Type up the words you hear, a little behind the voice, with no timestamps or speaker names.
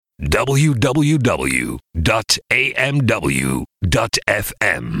www.amw.fm.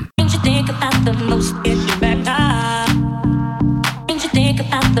 Things you think about the most in your back time. Things you think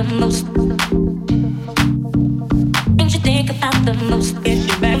about the most. Things you think about the most in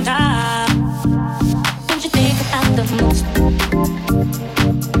your back time. Things you think about the most.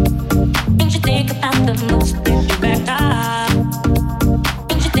 Things you think about the most in your back time.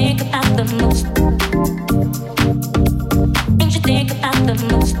 Things you think about the most. Things you think about the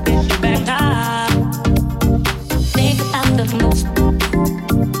most in your back time. Think about the most.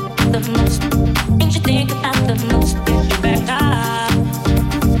 The most. Things you think about the most in your back time.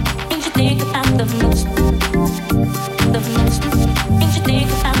 Things you think about the most. The most. Things you think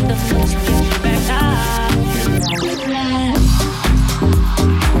about the most in your back time.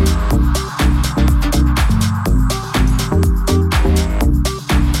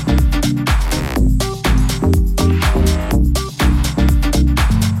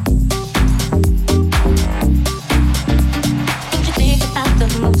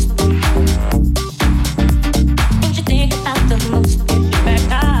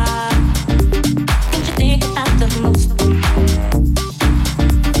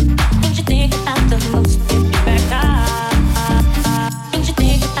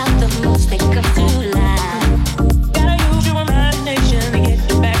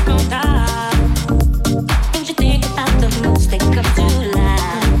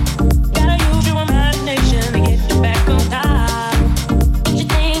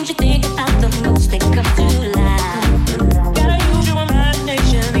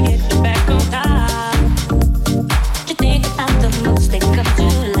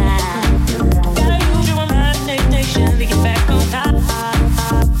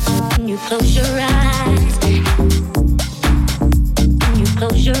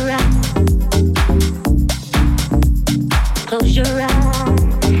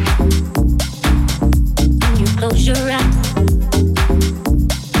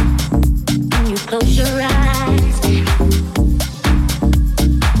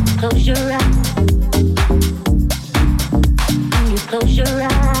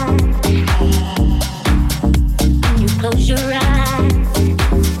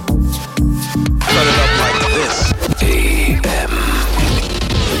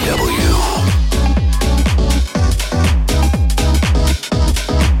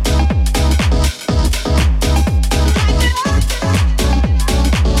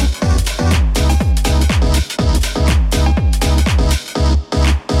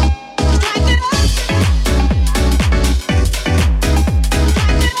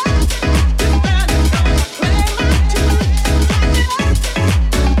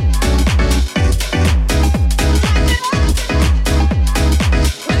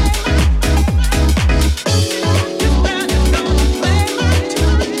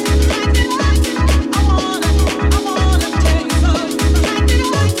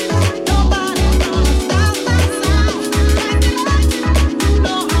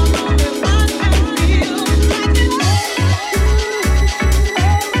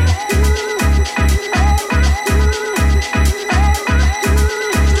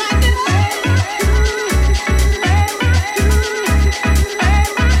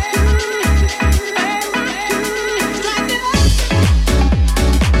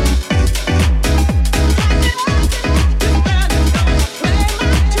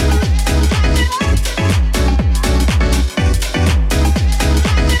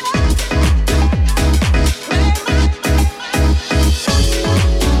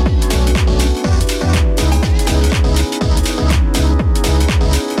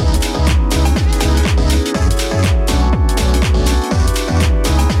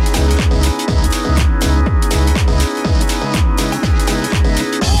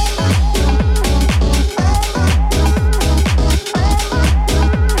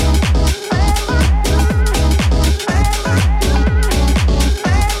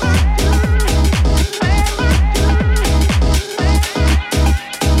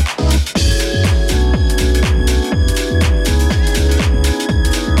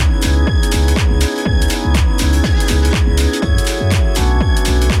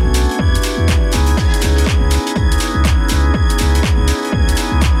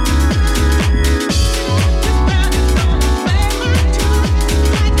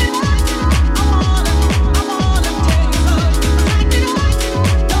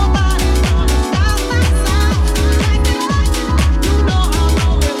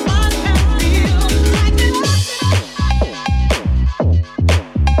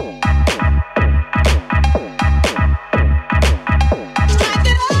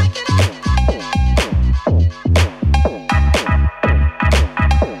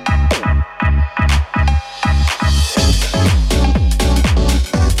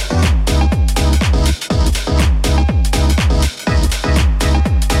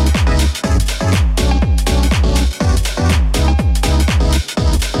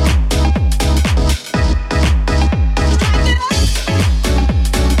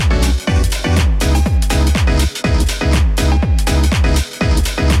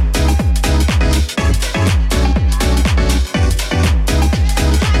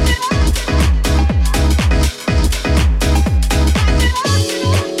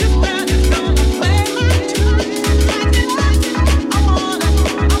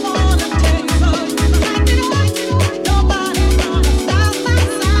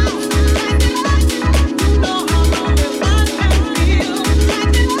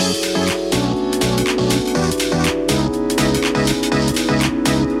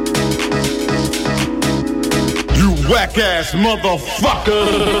 whack ass motherfucker.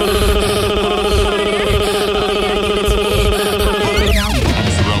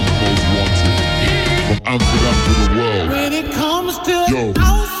 Amsterdam to the world. When it comes to Yo.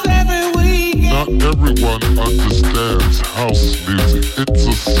 house every week, Not everyone understands house music. It's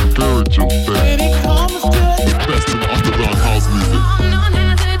a spiritual thing. when it comes to The best in underground house music.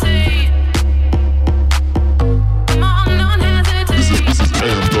 This is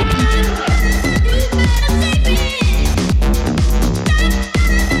AMW.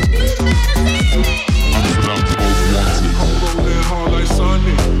 Amsterdam's most wanted. I'm rolling hard like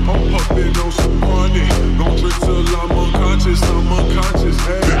Sonny. I'm puffing on some money. Don't drink till I'm unconscious. I'm unconscious.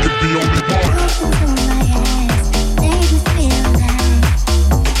 Hey. It could be only one.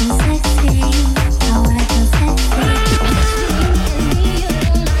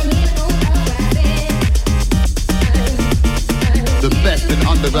 The best in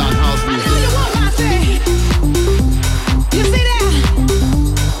underground house music. you see that?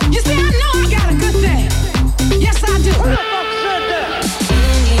 You see, I know I got a good thing. Yes, I do. Who the fuck said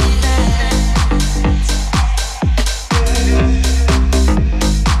that?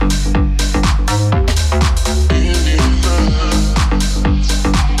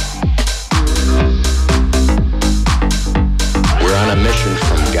 We're on a mission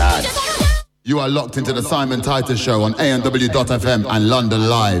from God. You are locked into the Simon Titus Show on AMW.FM and London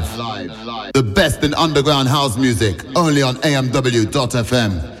Live. The best in underground house music, only on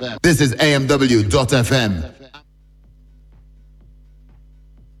AMW.FM. This is AMW.FM.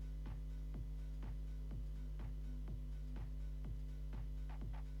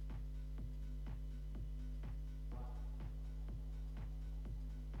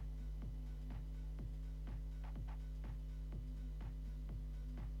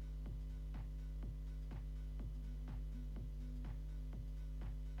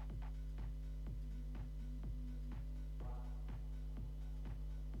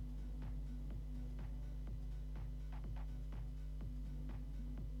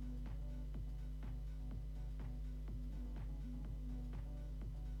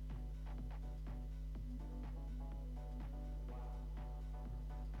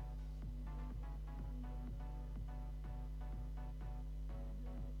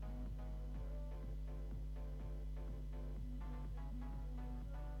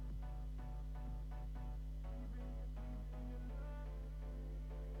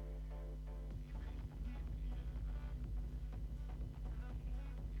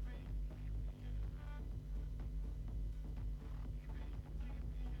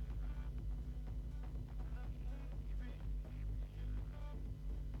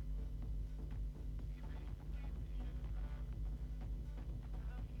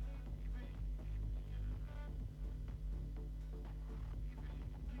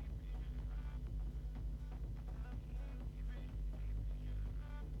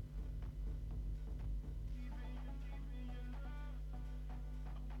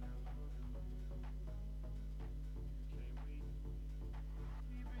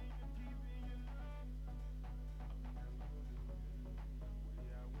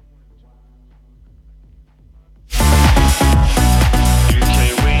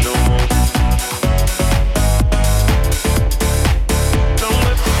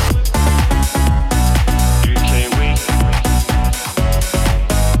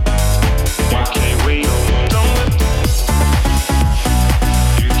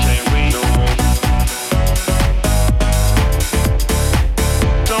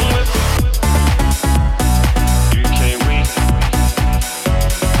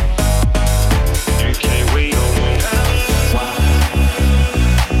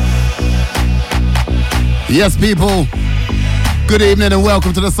 Yes, people. Good evening and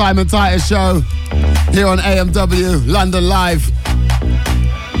welcome to the Simon Titus Show here on AMW London Live.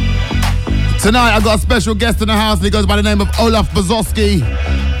 Tonight I've got a special guest in the house and he goes by the name of OLAV Basoski.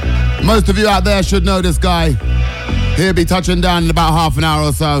 Most of you out there should know this guy. He'll be touching down in about half an hour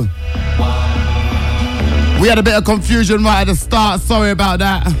or so. We had a bit of confusion right at the start. Sorry about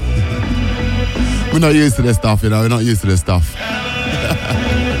that. We're not used to this stuff, you know. We're not used to this stuff.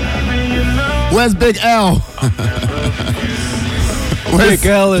 Where's Big L? Big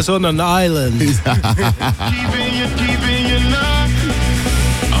L is on an island.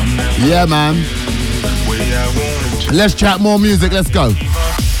 Yeah, man. Let's chat more music. Let's go.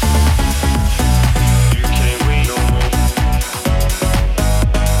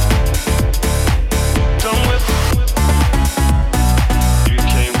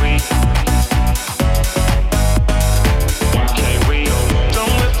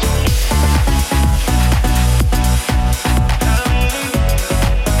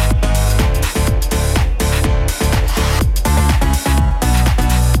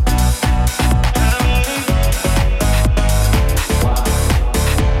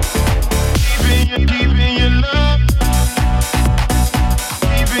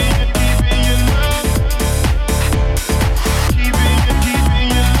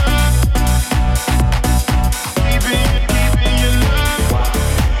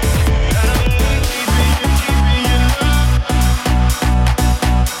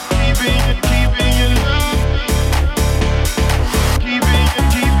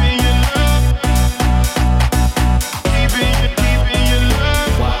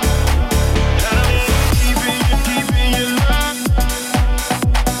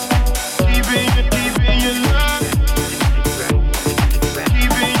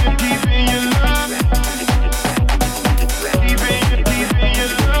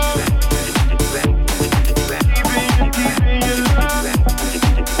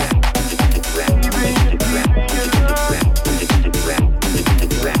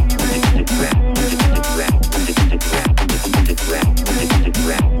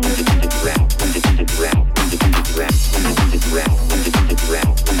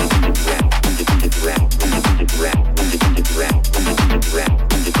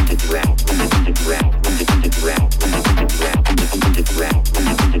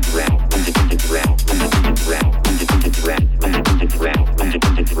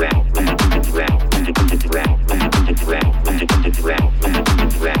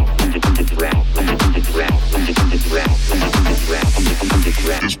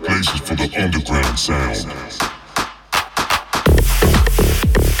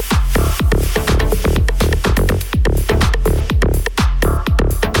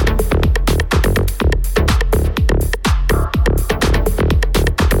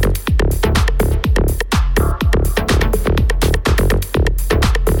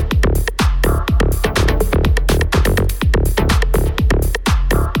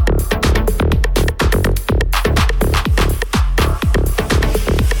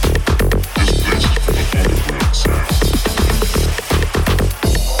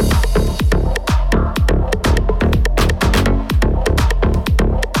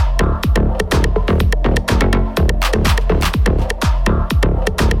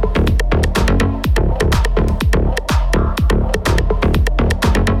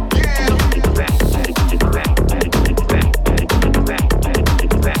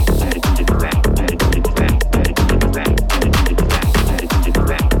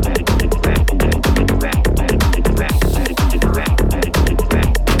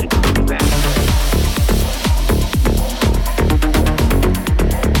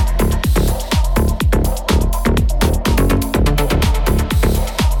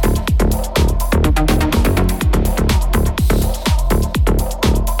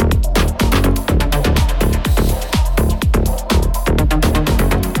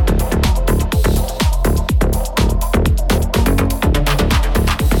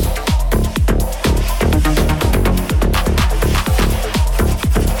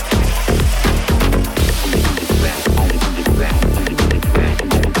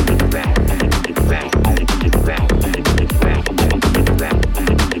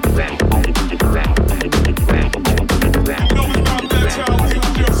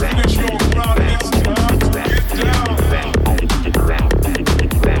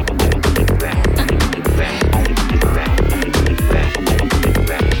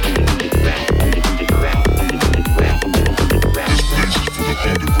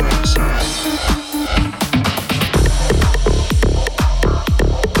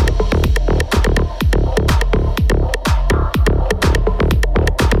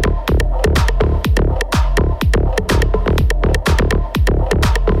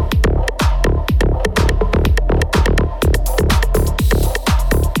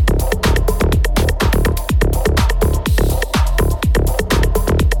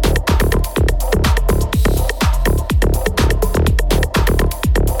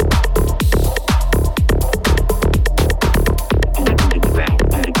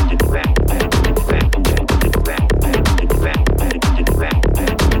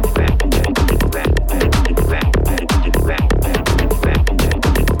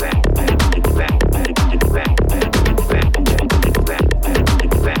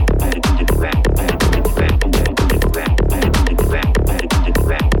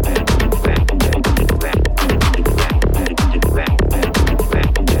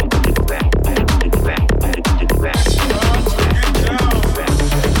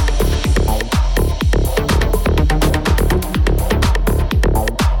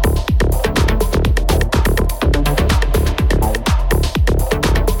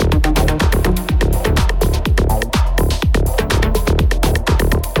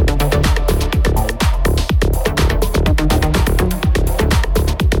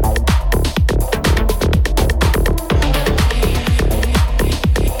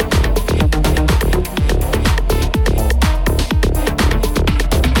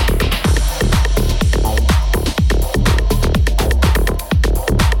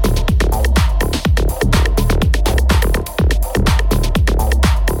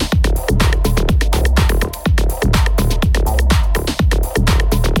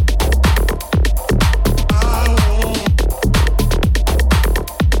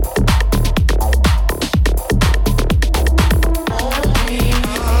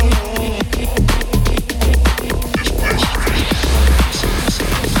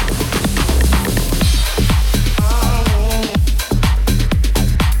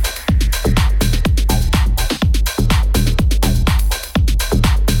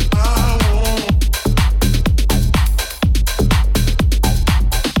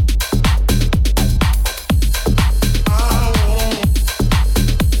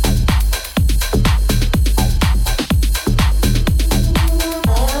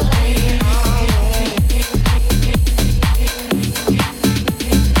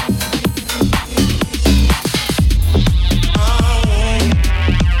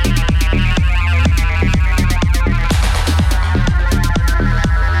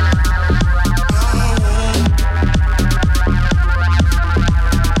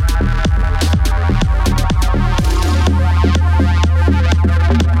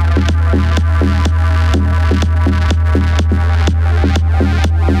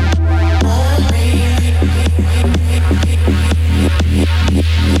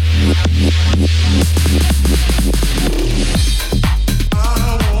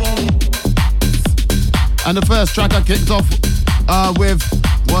 And the first track I kicked off with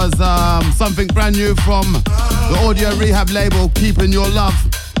was something brand new from the Audio Rehab label, Keeping Your Love.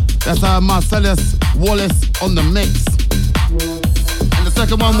 That's Marcellus Wallace on the mix. And the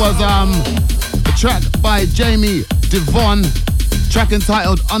second one was a track by Jamie Devon, track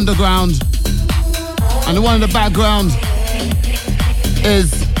entitled Underground. And the one in the background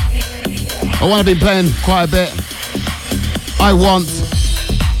is, I want to be playing quite a bit, I Want.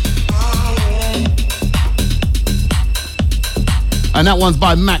 And that one's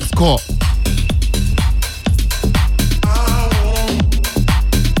by Max Court.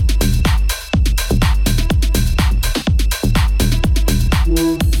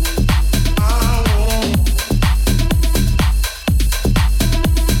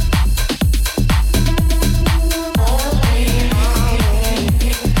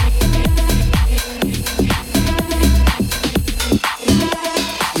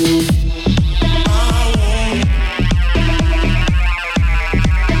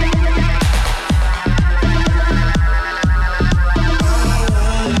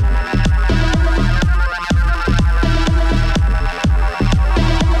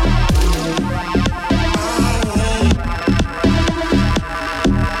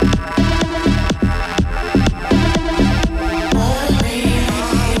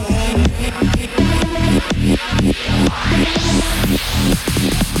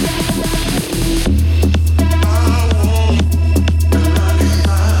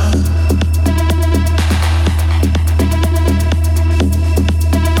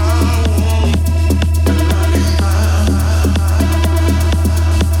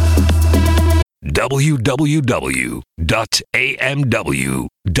 www.amw.fm.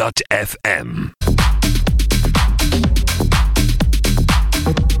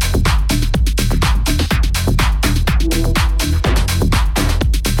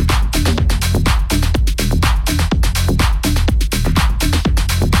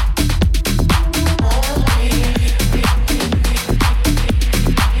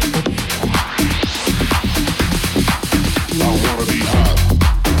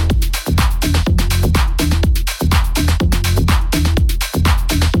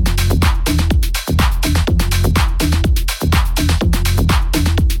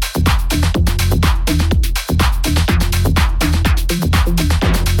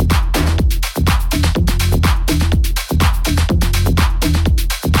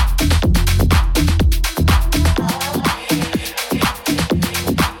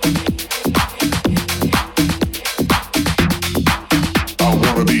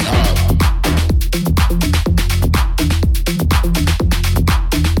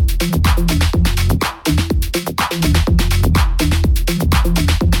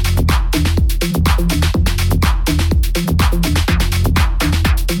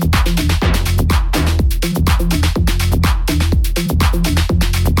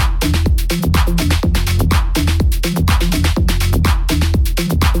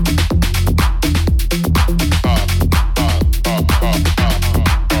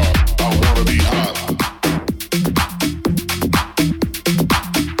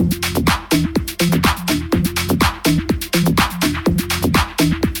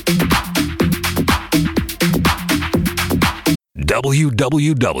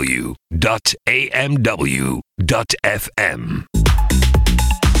 www.amw.fm.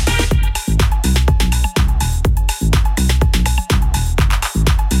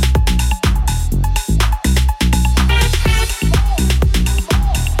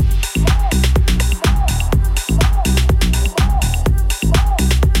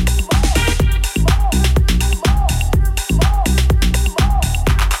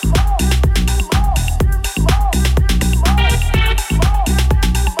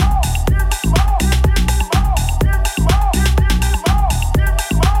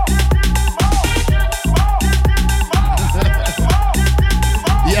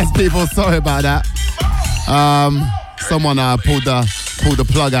 People, sorry about that. Someone pulled the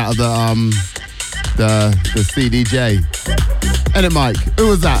plug out of the CDJ. Edit Mike. Who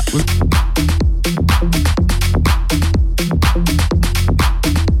was that?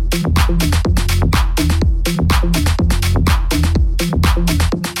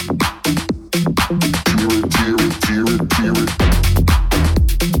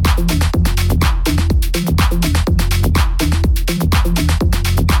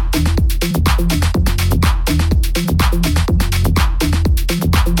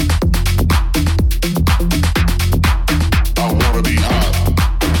 I wanna be hot.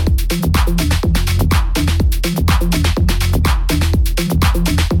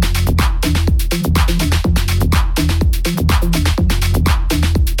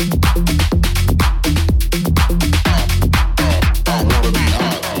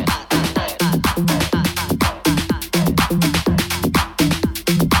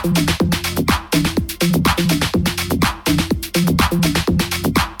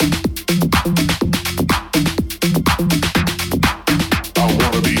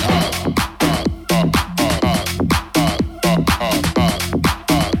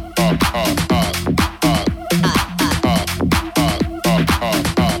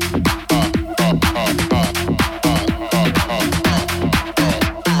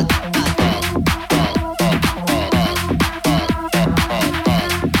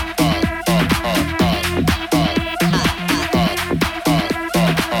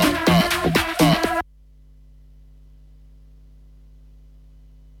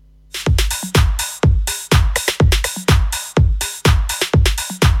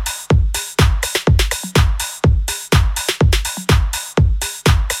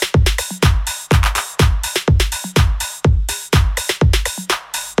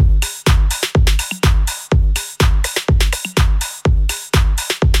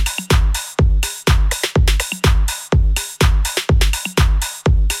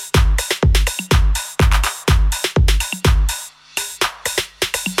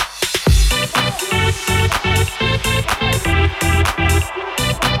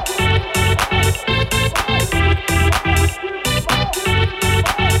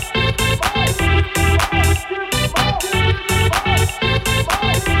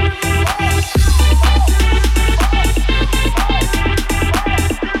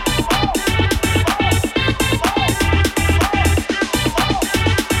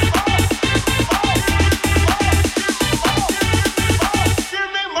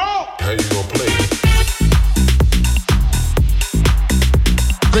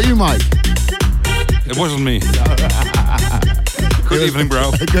 that you, Mike? It wasn't me. Good evening,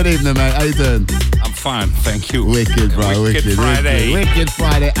 bro. Good evening, mate. How you doing? I'm fine, thank you. Wicked, bro. Wicked Friday. Wicked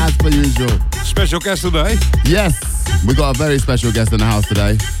Friday, as per usual. Special guest today? Yes, we got a very special guest in the house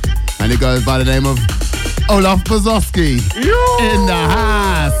today. And he goes by the name of OLAV Basoski. In the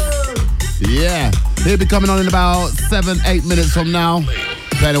house. Yeah. He'll be coming on in about 7-8 minutes from now.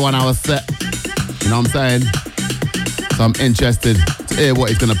 Play the 1 hour set. You know what I'm saying? So I'm interested to hear what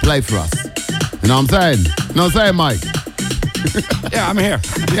he's going to play for us. You know what I'm saying? You know what I'm saying, Mike? Yeah, I'm here.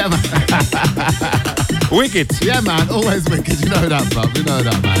 Yeah, man. Wicked. Yeah, man. Always wicked. You know that, bro. You know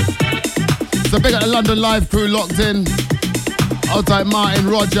that, man. So big up the London Live crew locked in. Old tight Martin,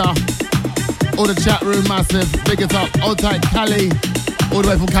 Roger. All the chat room massive. Big it up. Old tight Cali. All the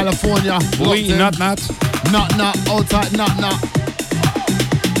way from California. Lee, Nut. Nut. Old tight Nut.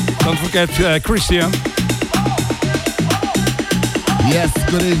 Don't forget Christian. Yes,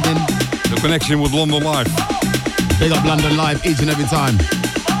 good evening. The connection with London Live. Big up London Live each and every time.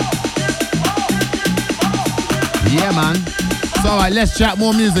 Yeah, man. So, all right, let's chat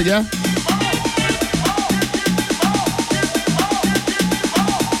more music, yeah?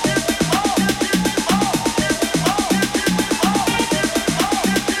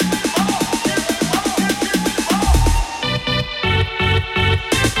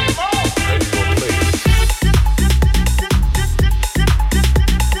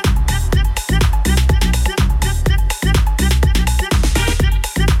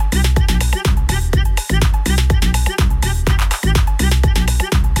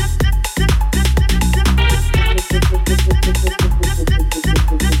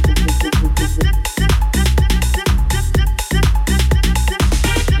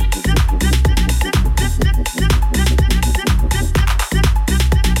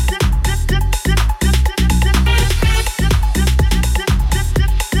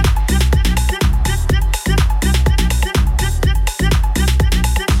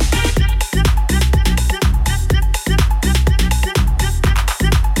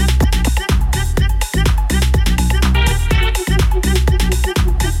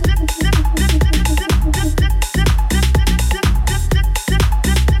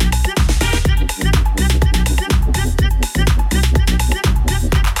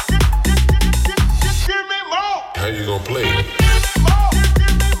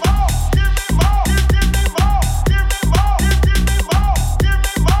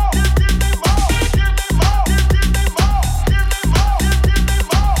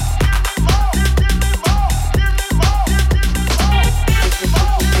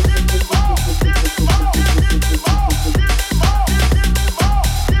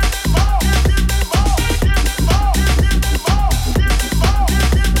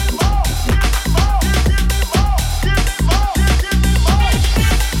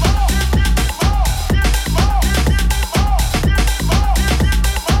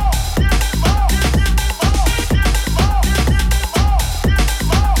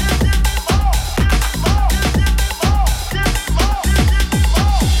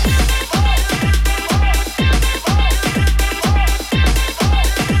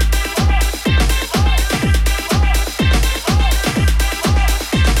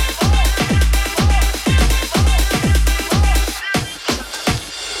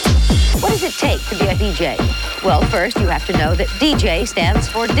 Well, first you have to know that DJ stands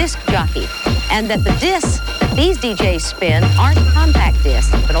for disc jockey, and that the discs that these DJs spin aren't compact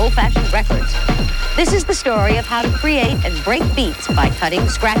discs, but old-fashioned records. This is the story of how to create and break beats by cutting,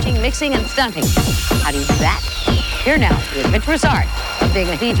 scratching, mixing, and stunting. How do you do that? Here now, the adventurous art of being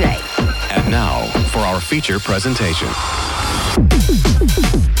a DJ. And now, for our feature presentation.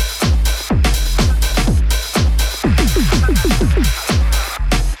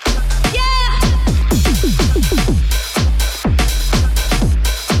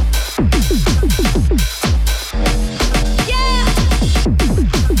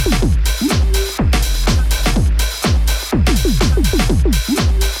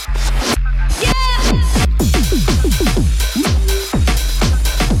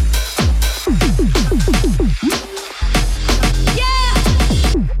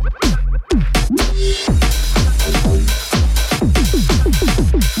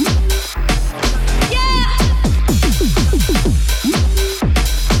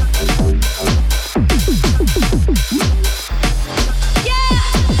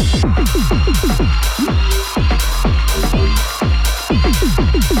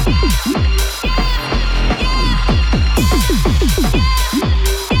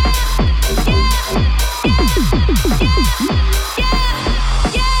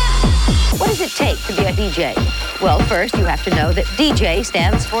 First, you have to know that DJ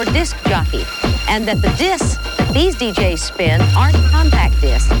stands for disc jockey, and that the discs that these DJs spin aren't compact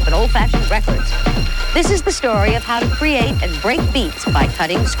discs, but old-fashioned records. This is the story of how to create and break beats by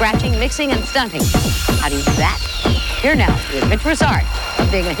cutting, scratching, mixing, and stunting. How do you do that? Here now, the adventurous art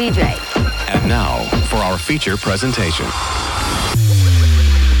of being a DJ. And now, for our feature presentation.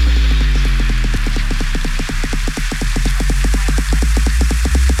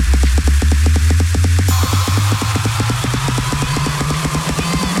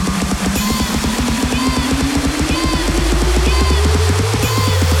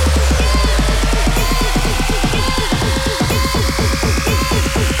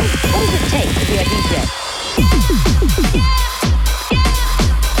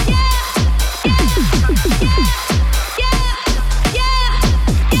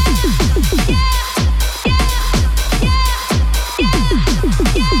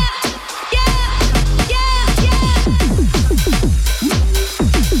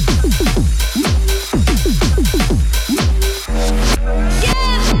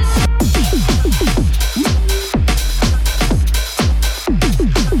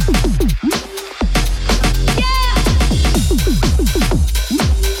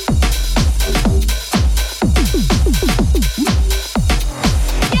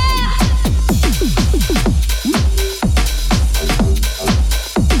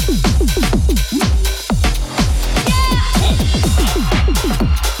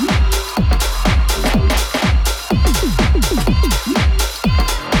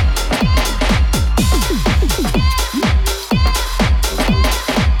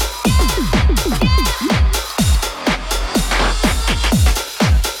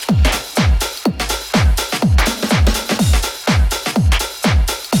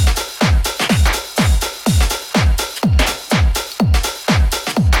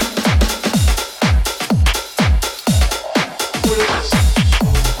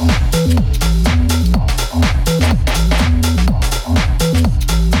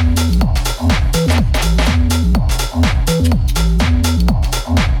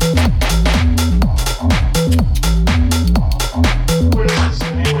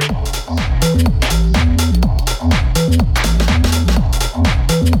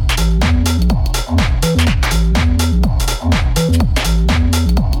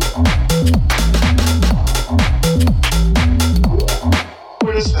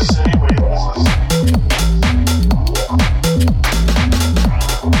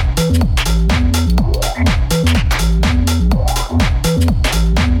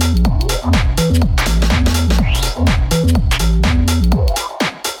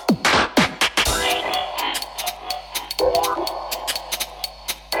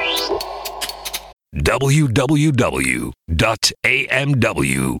 www.amw.fm.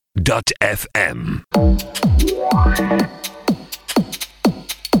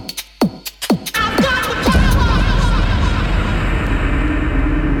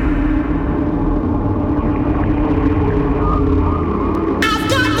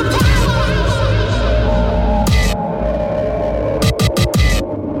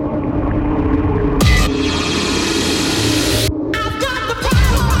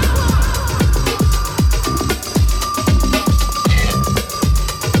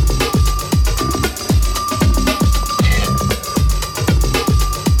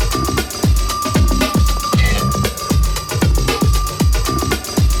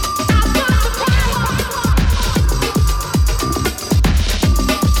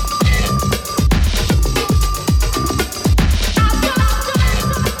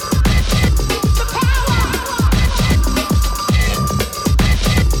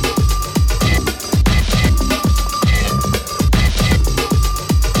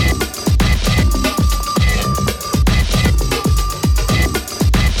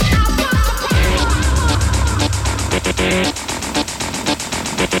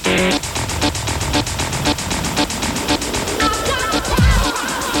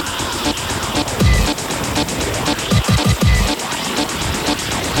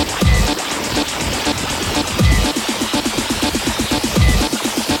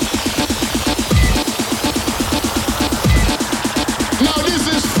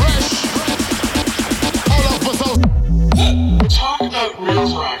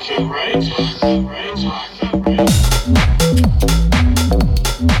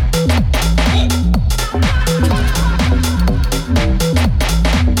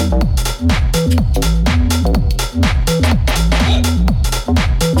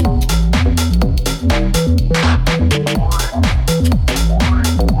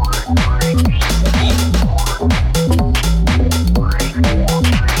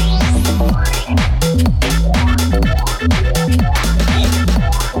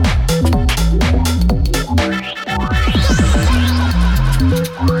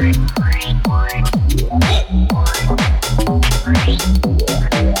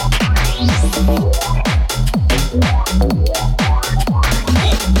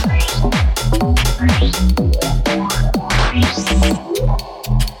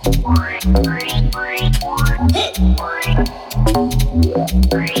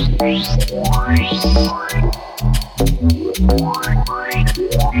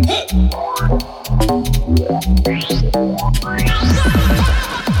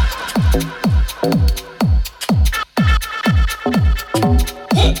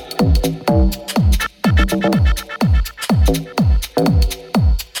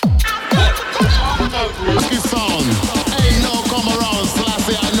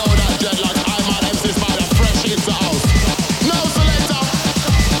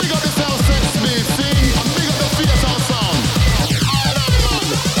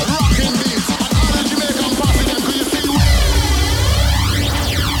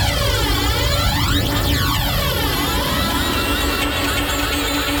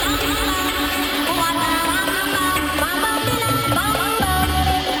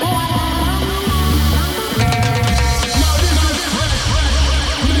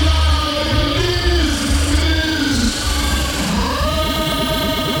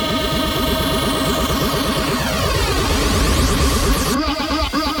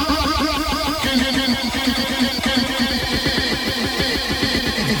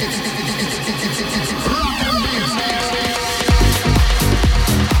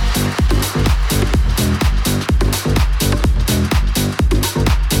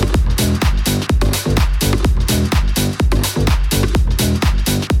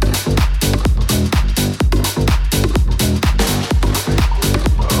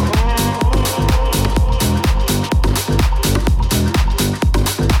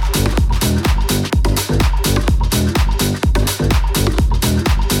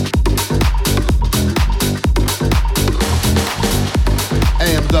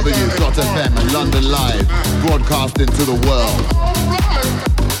 FM and London Live, broadcasting to the world.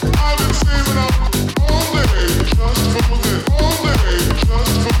 I've been saving up all day, just for it, all day,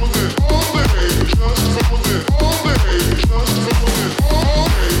 just for it, all day, just for it, all day, just for it, all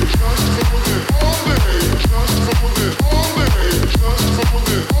day, just for it, all day, just for it, all day, just for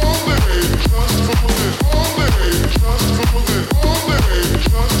it, all day, just for it, all day, just for it, all day,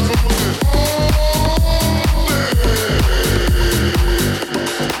 just for it, all day.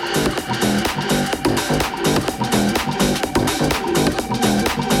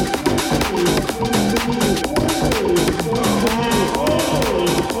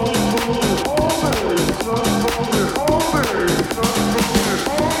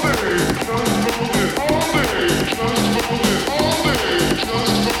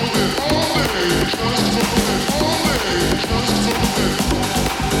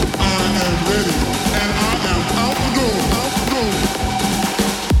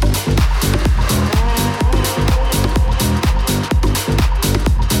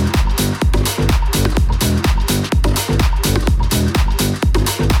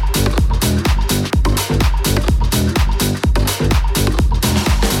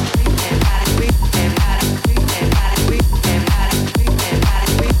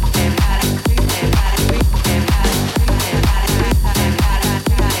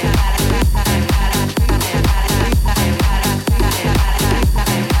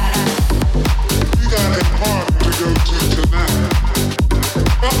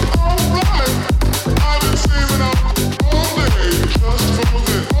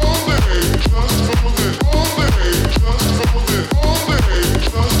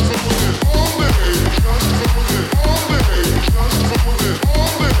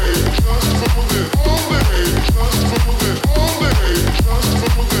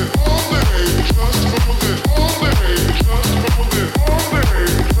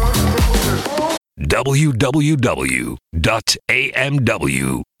 www.amw.fm.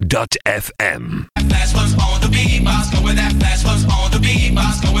 Flash was on the beat, Moscow with that flash was on the beat,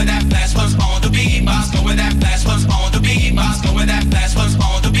 Moscow with that flash was on the beat, Moscow with that flash was on the beat, Moscow with that flash was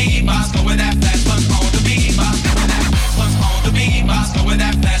on the beat, Moscow with that flash was on the beat, Moscow with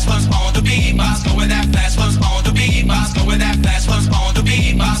that flash was on the beat, Moscow with that flash was on the beat, Moscow with that flash was on the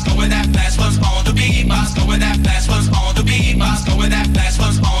beat, Moscow with that flash was on the beat, Moscow with that flash was on the beat, Moscow with that flash was on the beat, Moscow with that flash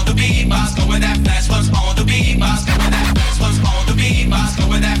was on the beat, Moscow with that flash was on the beat, Moscow with that flash was on the beat, Moscow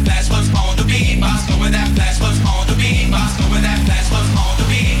with that flash was on the beat, Moscow with that flash was on the beat, Moscow with that flash was on the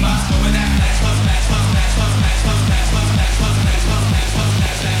beat, Moscow with that flash was flash was flash was flash was flash was flash was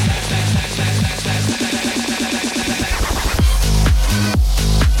flash was flash was flash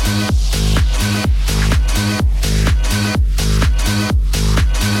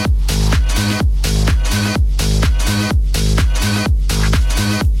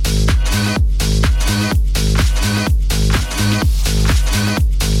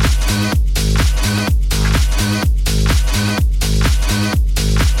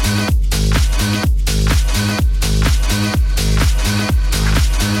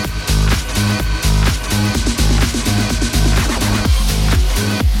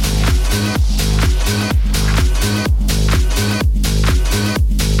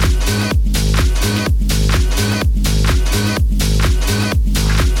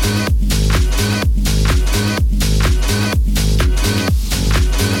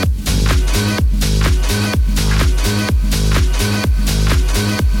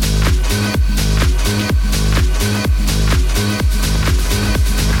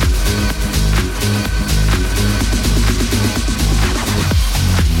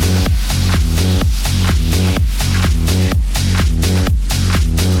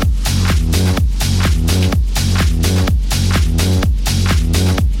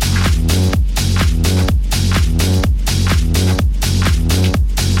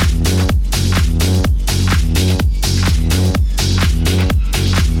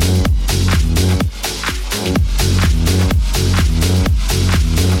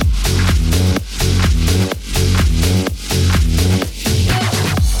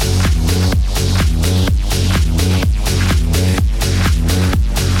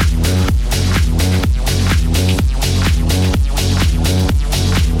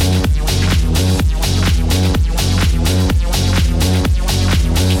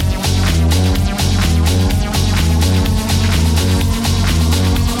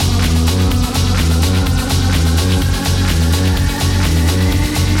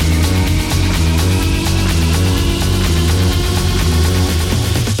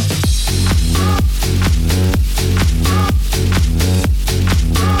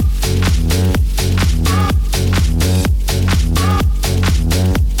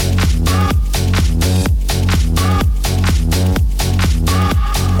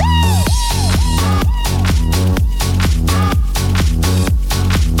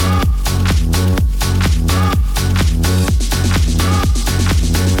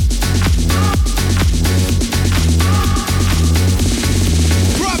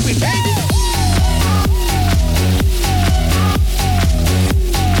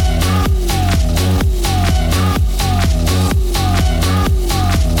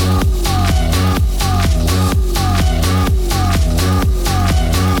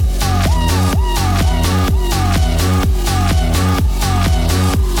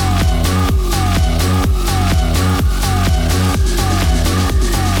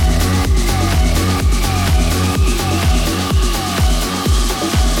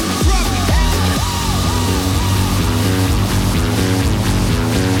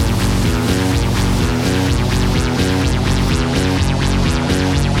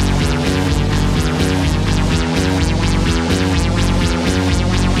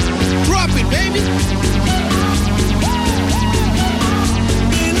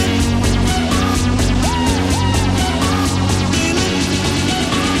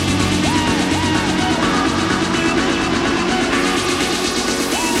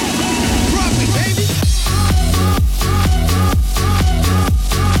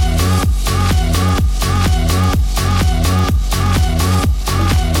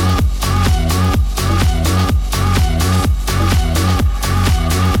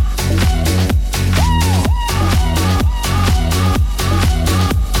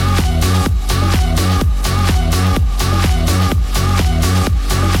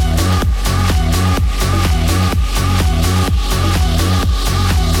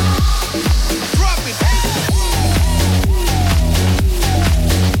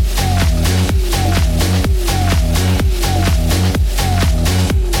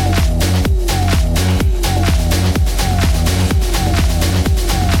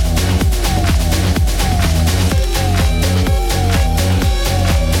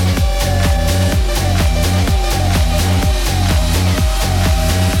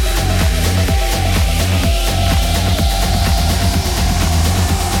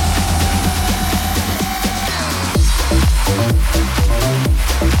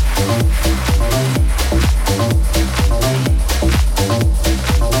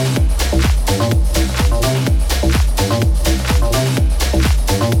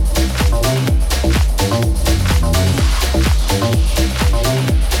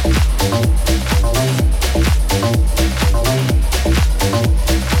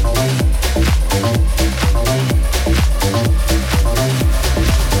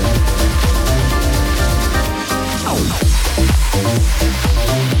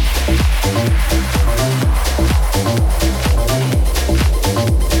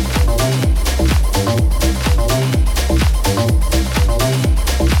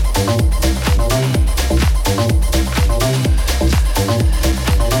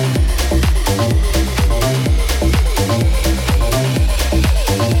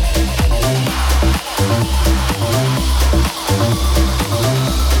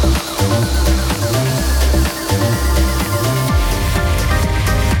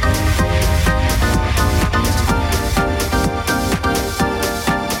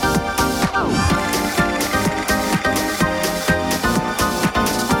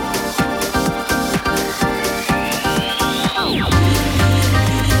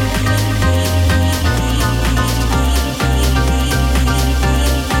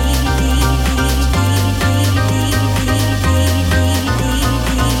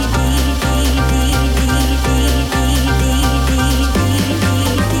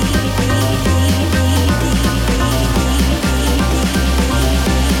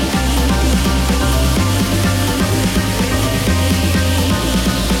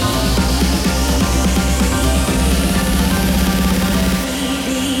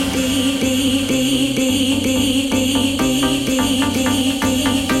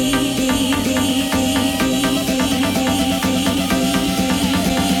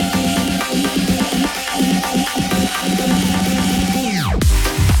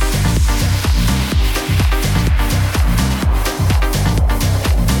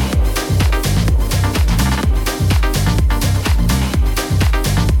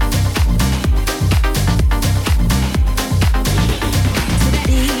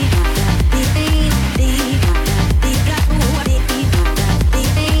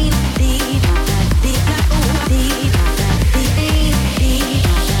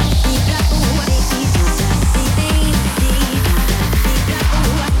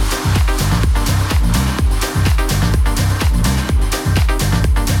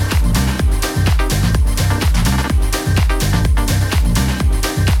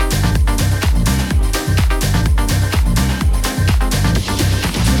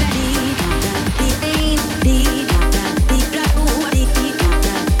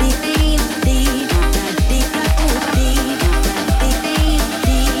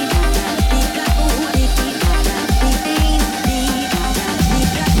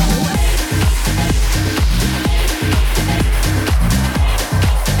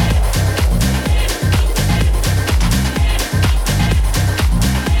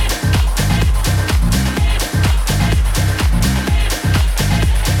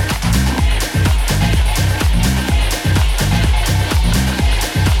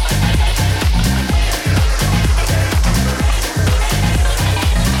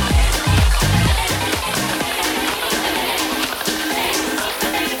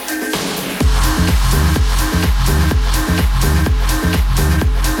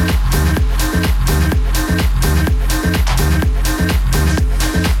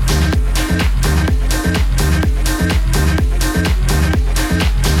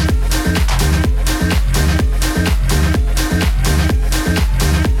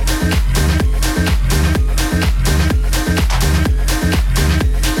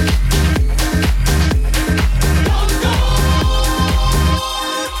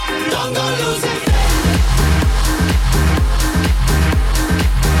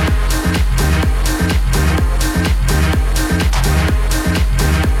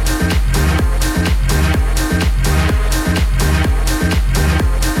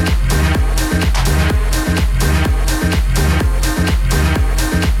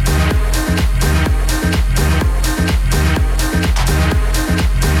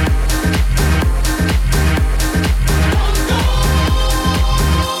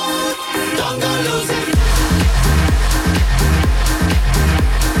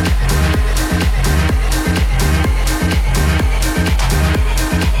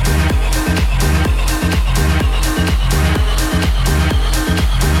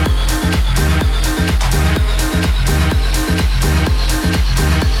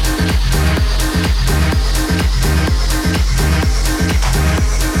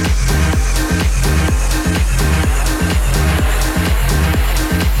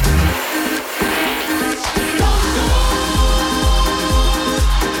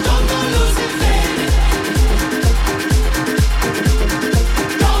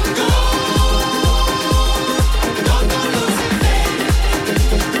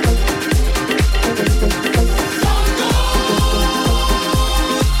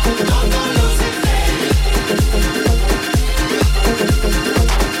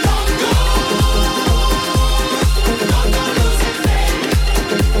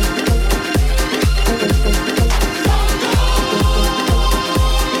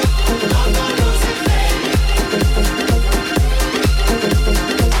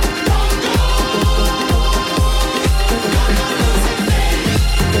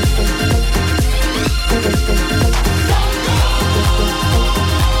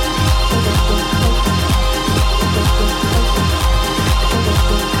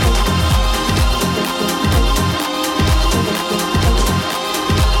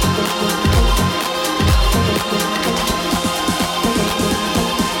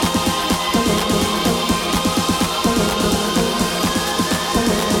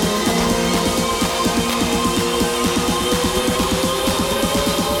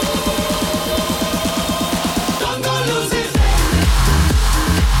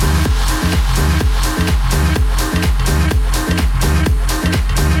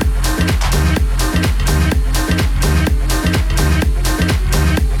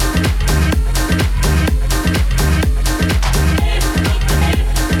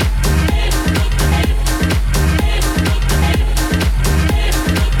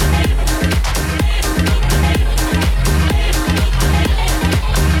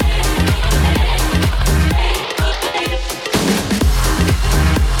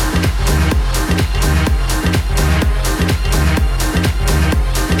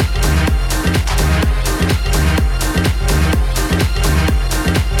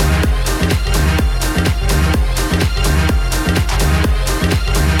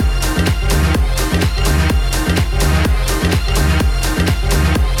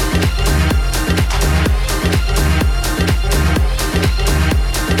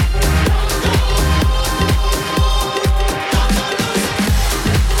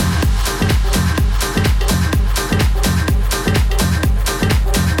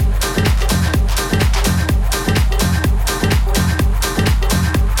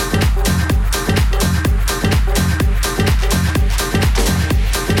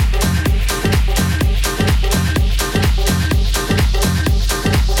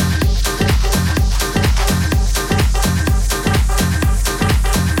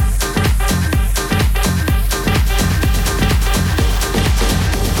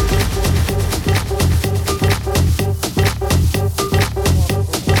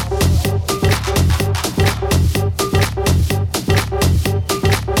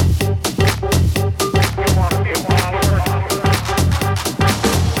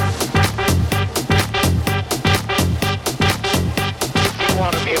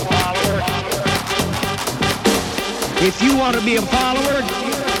If you want to be a follower,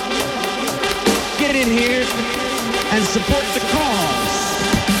 get in here and support the cause.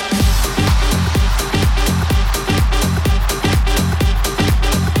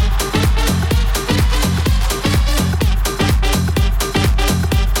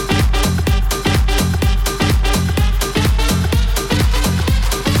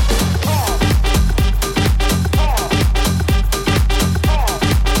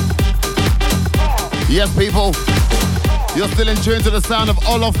 Yes, people, you're still in tune to the sound of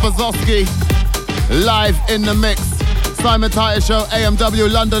OLAV BASOSKI, live in the mix. Simon Titus Show,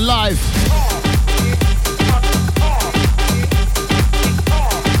 AMW London Live.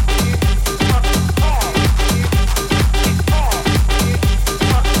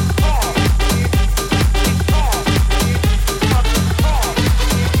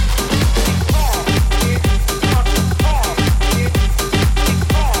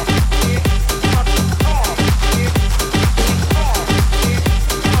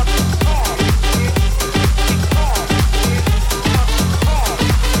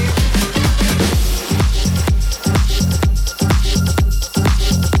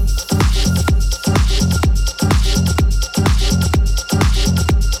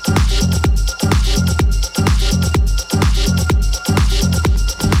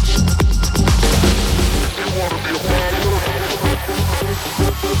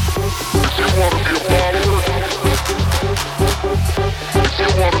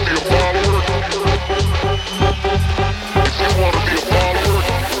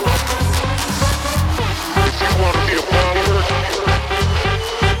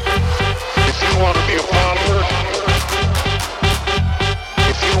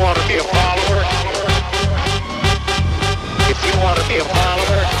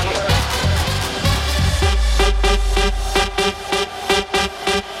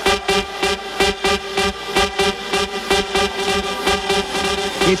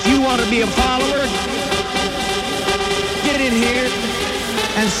 If you want to be a follower, get in here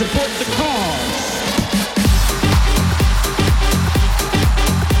and support the cause.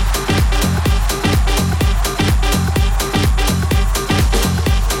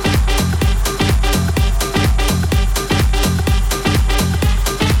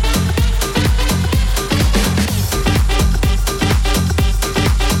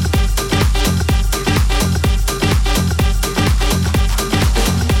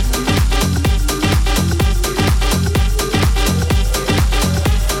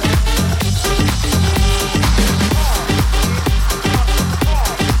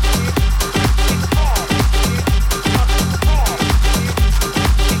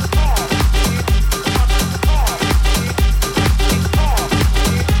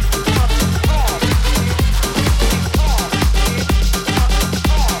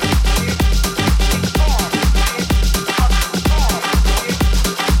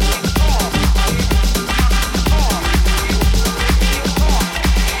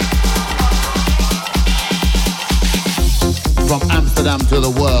 From Amsterdam to the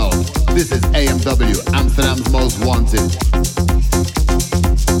world, this is AMW, Amsterdam's Most Wanted.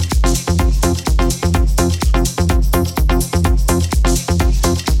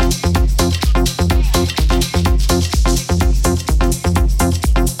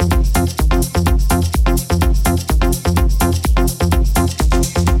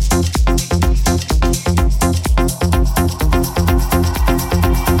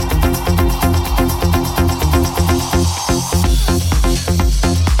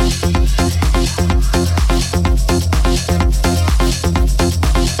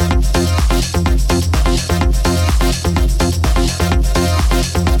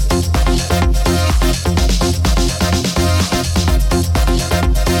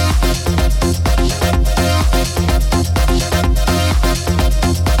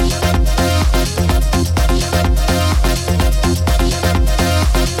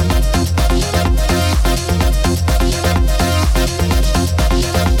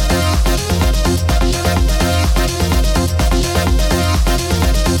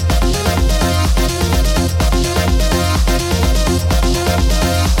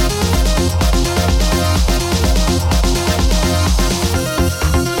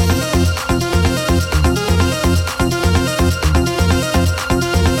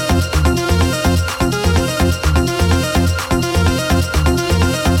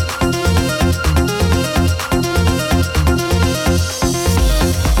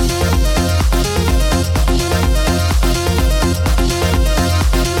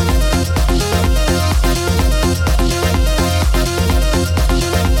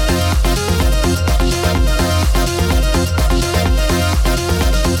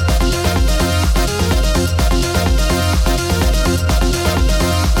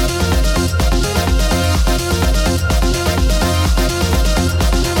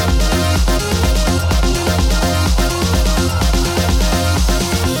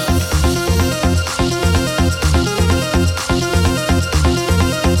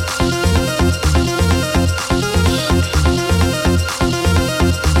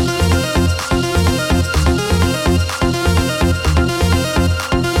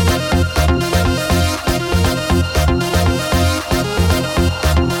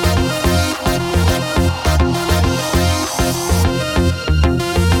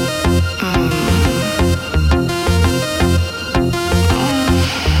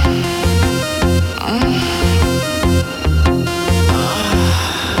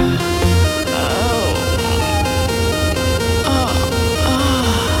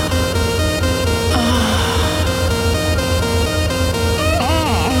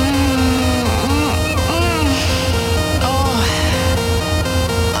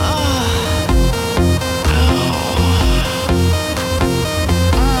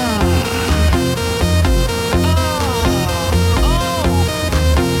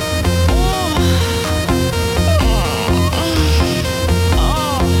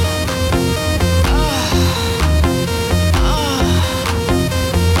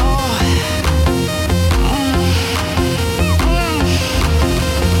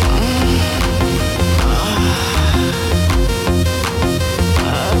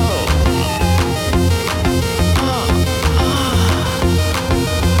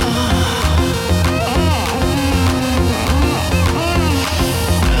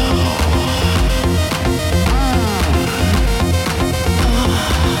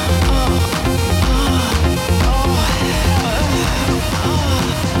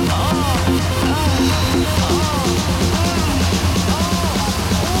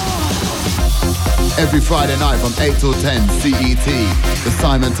 every Friday night from 8 till 10 CET. The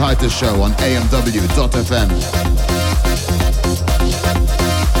Simon Titus Show on AMW.FM.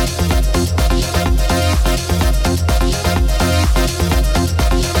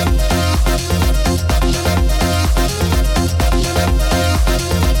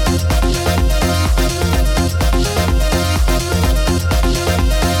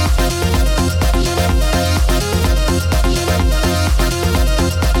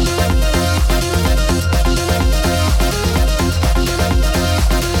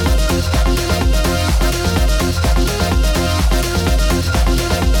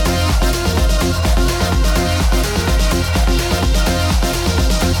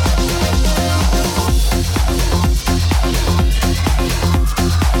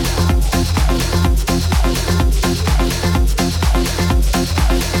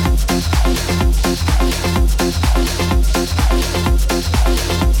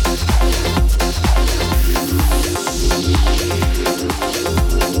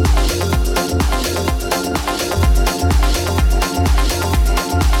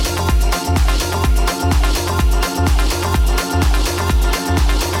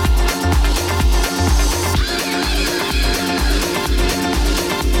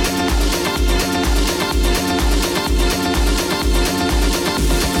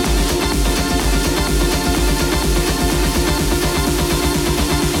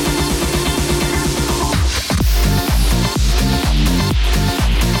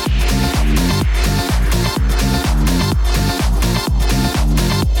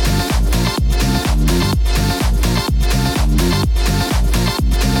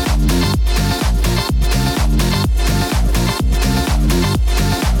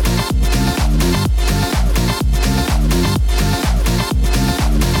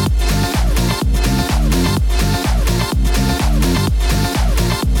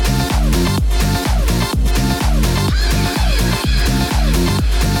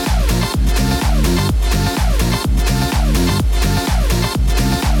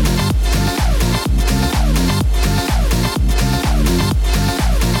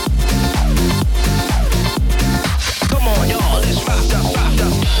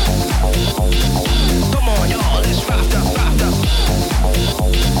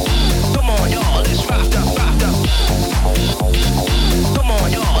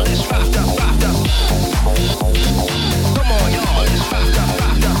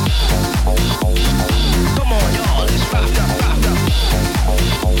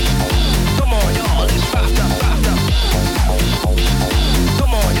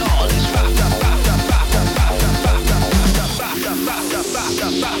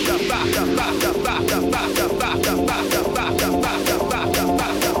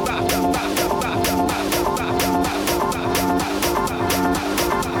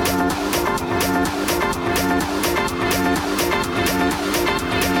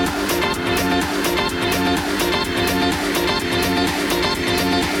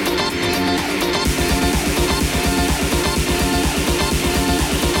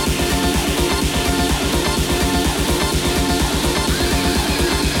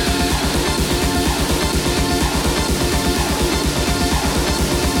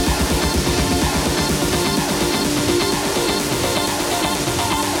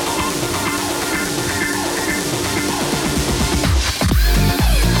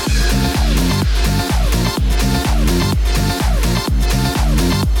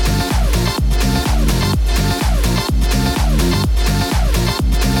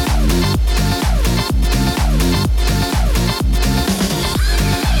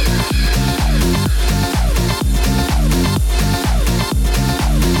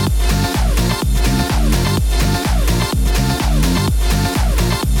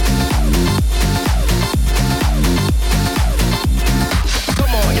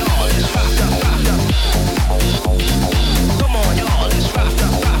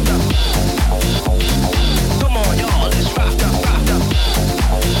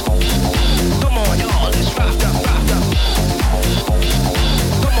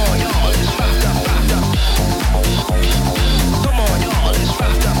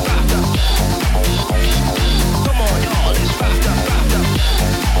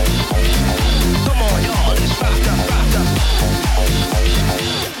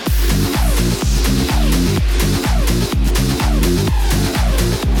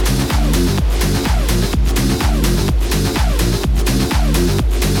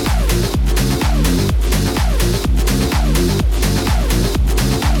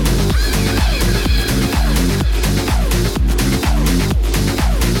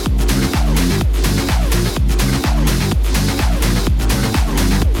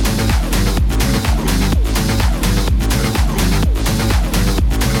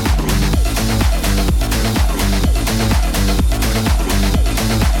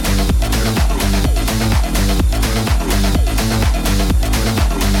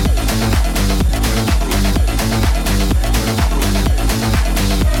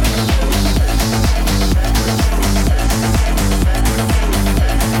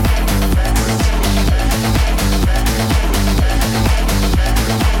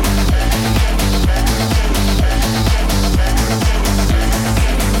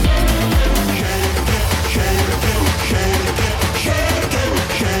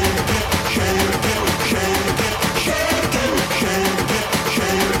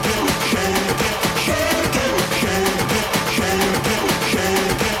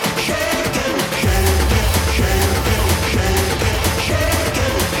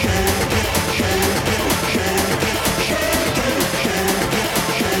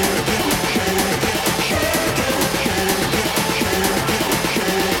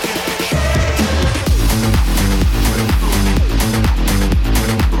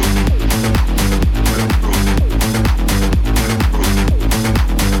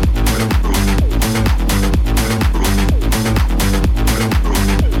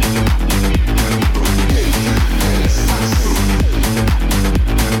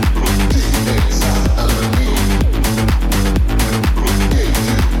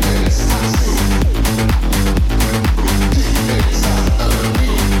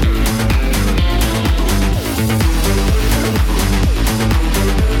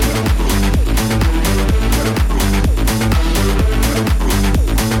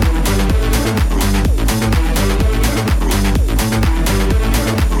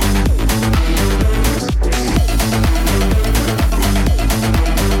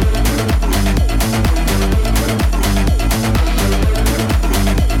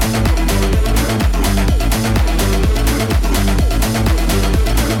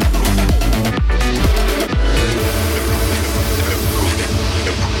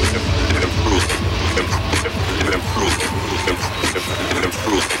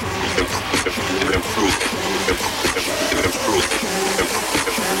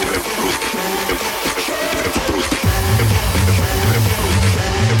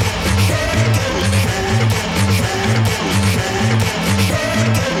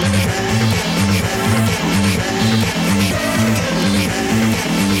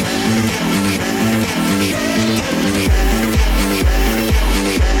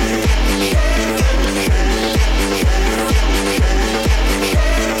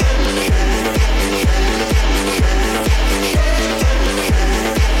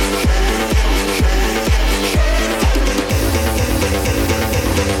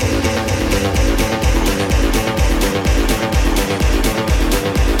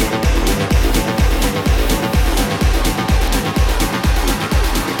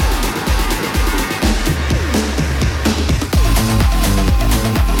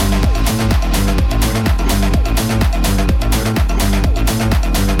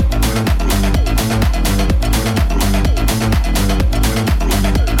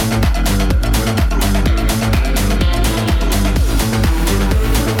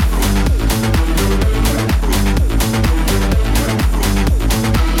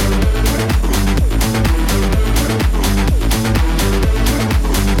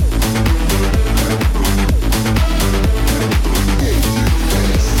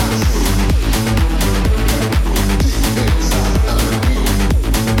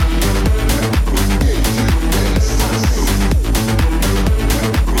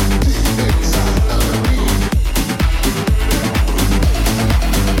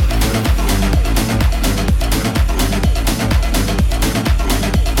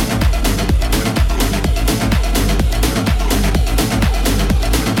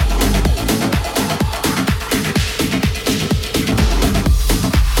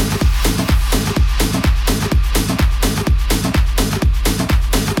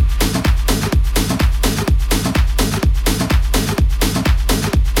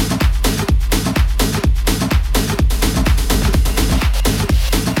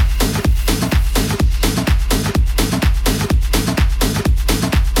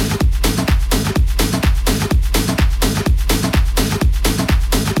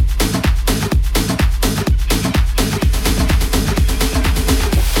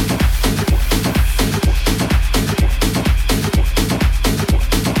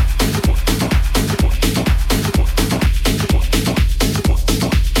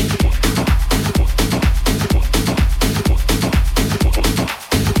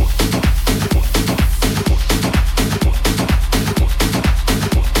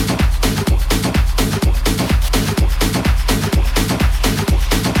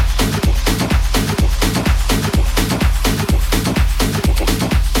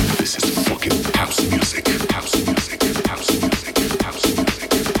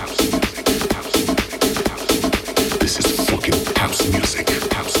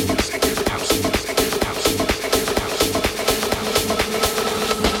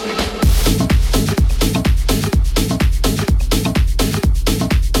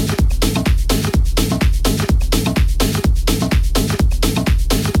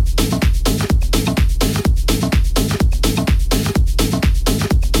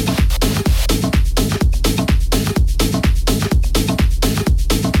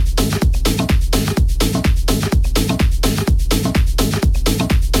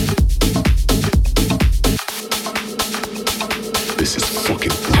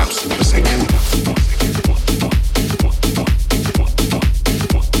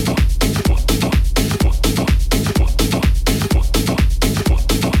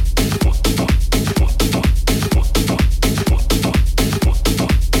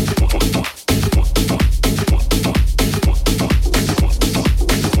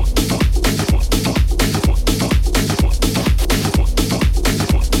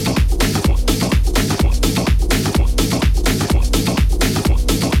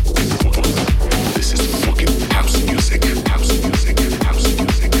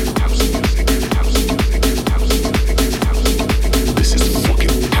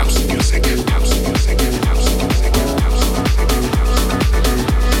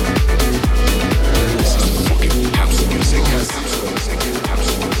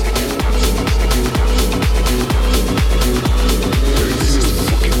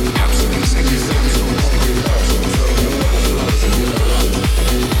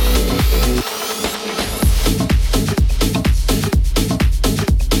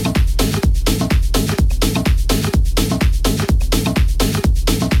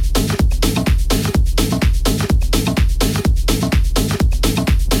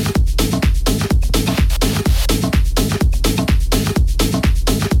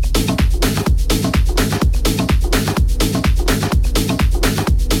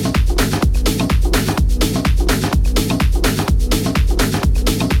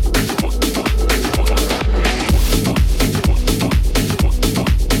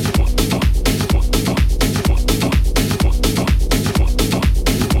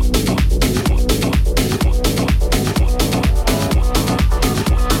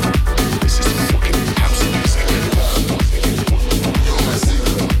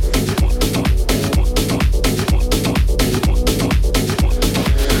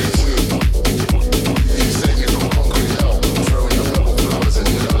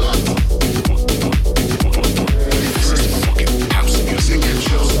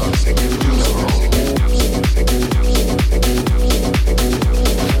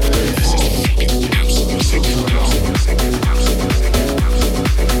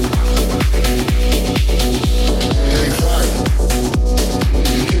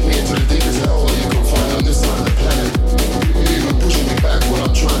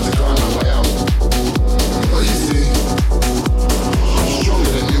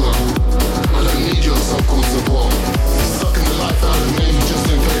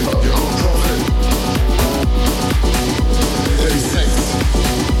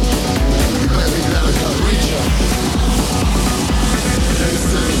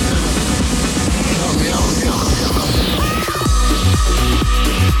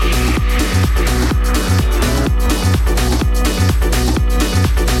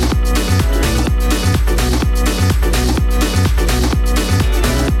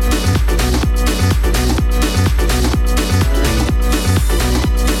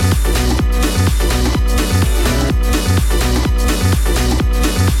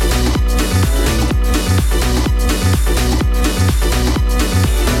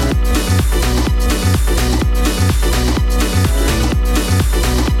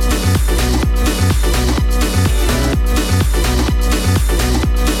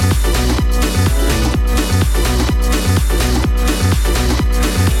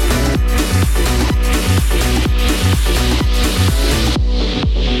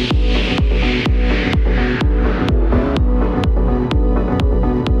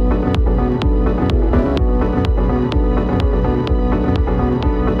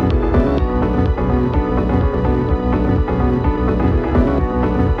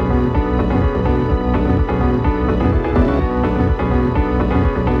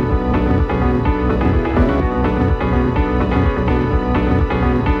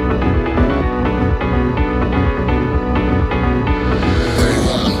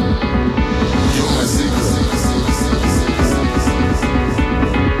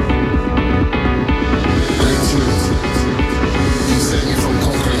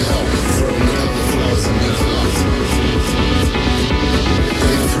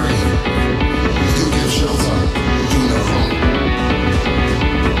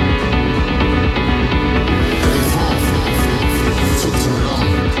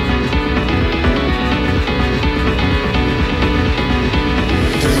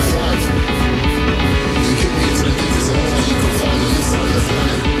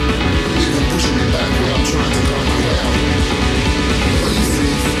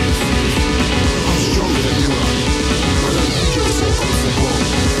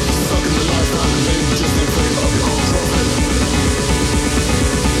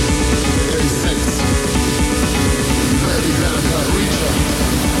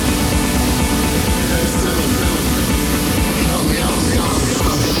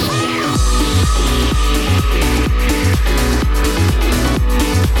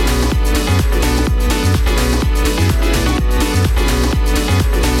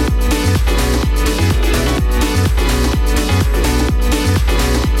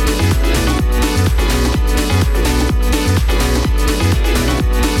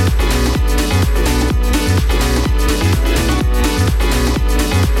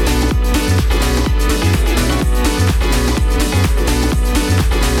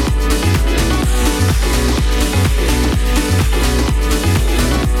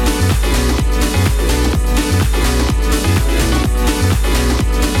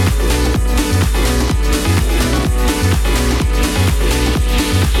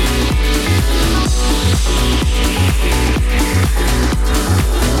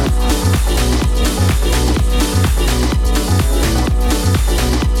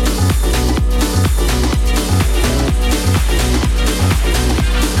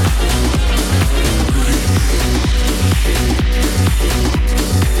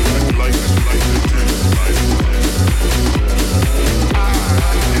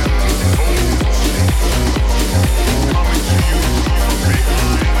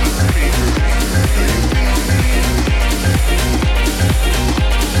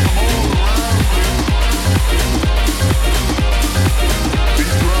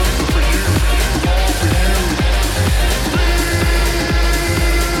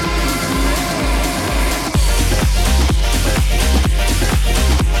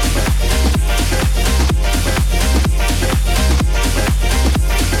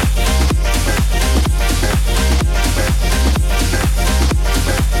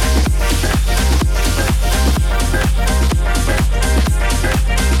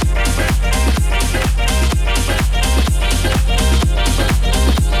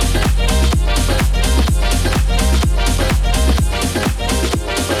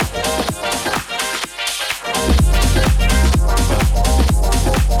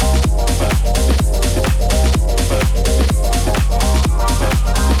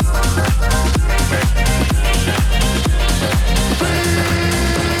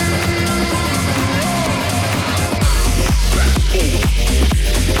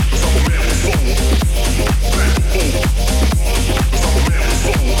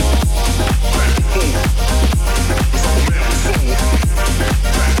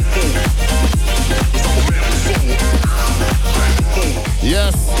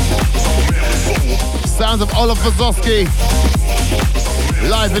 sounds of OLAV Basoski.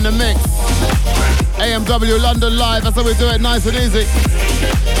 Live in the mix. AMW London Live, that's how we do it, nice and easy.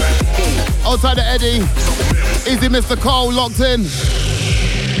 Outside of Eddie, Easy Mr. Cole, locked in.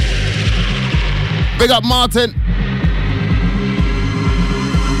 Big up Martin.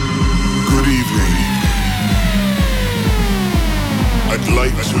 Good evening. I'd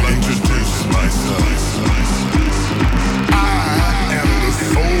like to introduce myself. I am the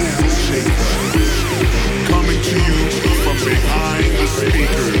Soul Shaker, coming to you from behind the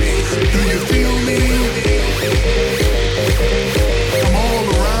speakers. Do you feel me? I'm all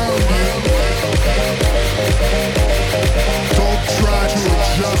around you. Don't try to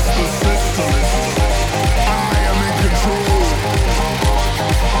adjust the system. I am in control.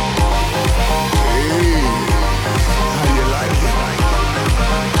 Hey, how you like it?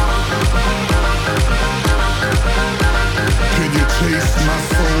 Can you taste my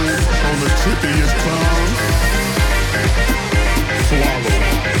soul on the tip of your tongue? Swallow.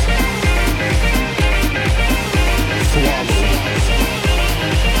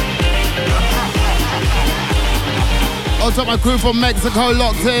 Also my crew from Mexico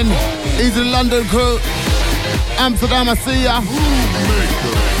locked in. Easy London crew. Amsterdam, I see ya. I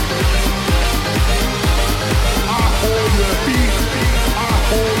hold your feet, I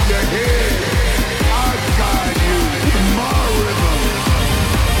hold your head, I guide you in my rhythm.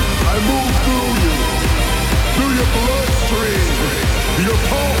 I move through your bloodstream, your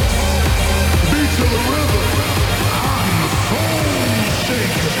pulse, beat to the rhythm. I'm the Soul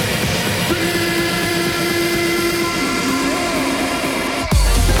Shaker.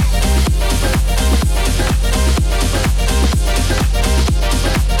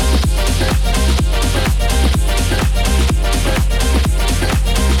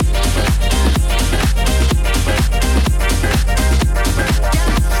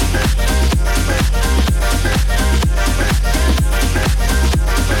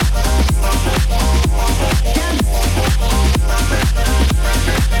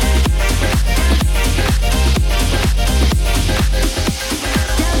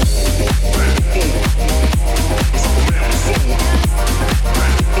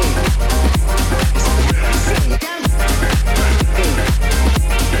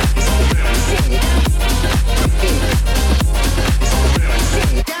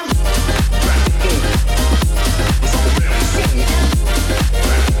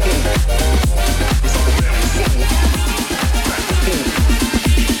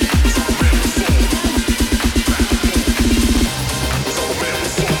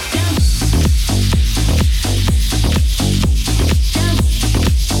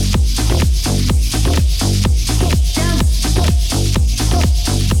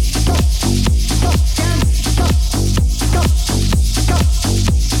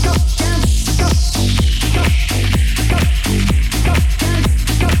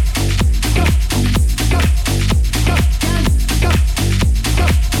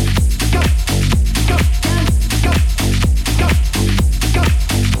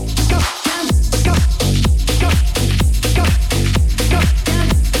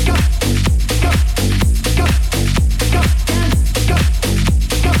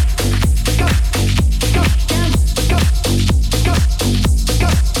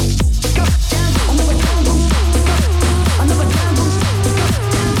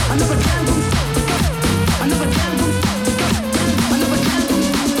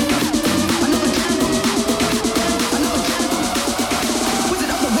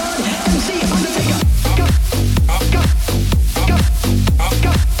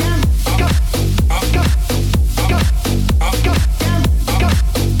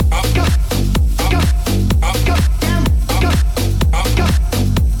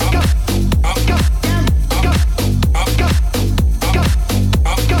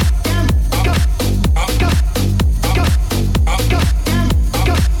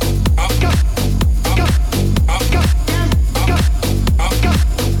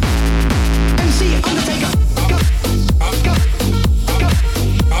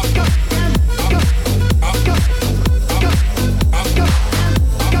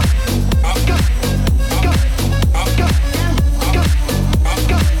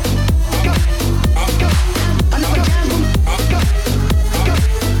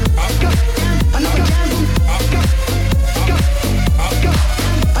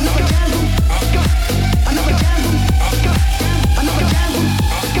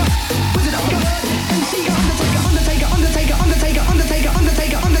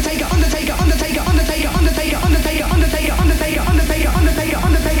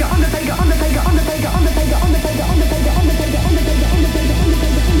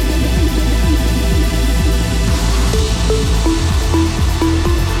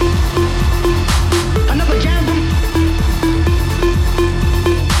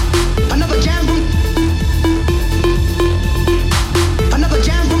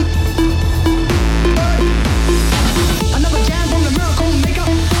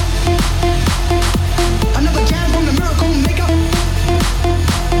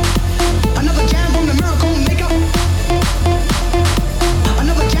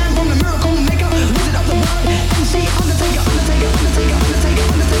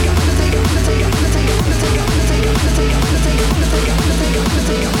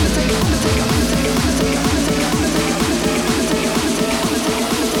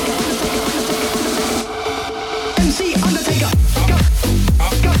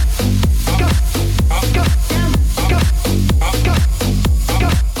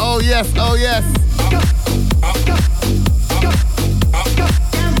 yes, oh yes.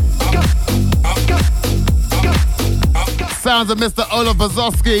 Sounds of Mr. OLAV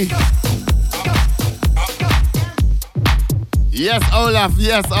Basoski. Yes, OLAV,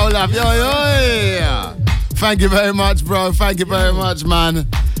 yes, OLAV. Yo, yo. Thank you very much, bro. Thank you very much, man.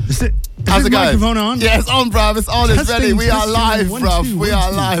 How's it going? Microphone on? Yeah, it's on, bruv. It's on. It's ready. We are live, one, bruv. two, We one, are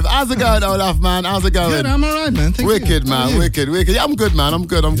two. live. How's it going, OLAV, man? How's it going? Good, I'm all right, man. Thank you. Wicked, How are man. you? Wicked. Yeah, I'm good, man. I'm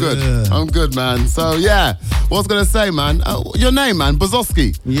good. Yeah. I'm good, man. So, yeah. What I was going to say, man. Your name, man.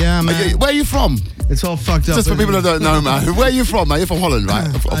 Basoski. Yeah, man. Where are you from? It's all fucked up. Just for people that don't know, man. Where are you from, man? You're from Holland, right?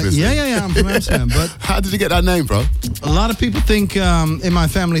 Obviously. Yeah. I'm from Amsterdam. But how did you get that name, bro? A lot of people think, in my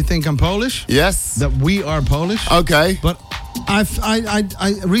family, think I'm Polish. Yes. That we are Polish. Okay. But I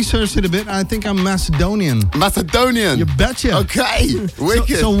researched it a bit. I think I'm Macedonian. Macedonian? You betcha. Okay.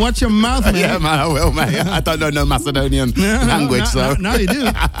 Wicked. So watch your mouth, man. Yeah, man, I will, man. I don't know no Macedonian language, so. Now you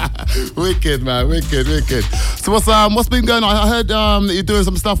do. Wicked, man. Wicked. So what's been going on? I heard that you're doing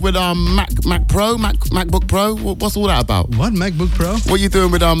some stuff with MacBook Pro. What's all that about? What, MacBook Pro? What are you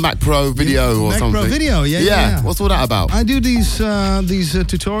doing with Mac Pro video or Mac something? Pro video, yeah. What's all that about? I do these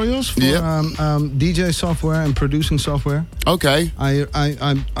tutorials for DJ software and producing software. Okay.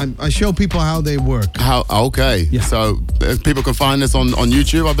 I show people how they work. Okay. Yeah. So people can find this on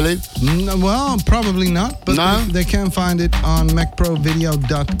YouTube, I believe? Well, probably not. But no? they can find it on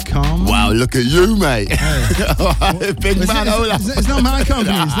macprovideo.com. Wow, look at you, mate. Hey. Big man, it's not my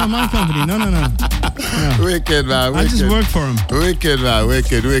company. It's not my company. No. Wicked, man. I just work for him. Wicked, man.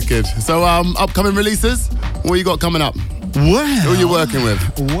 Wicked. So, upcoming releases? What you got coming up? Well, who are you working with?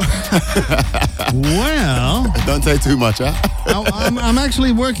 Well, don't say too much, huh? I'm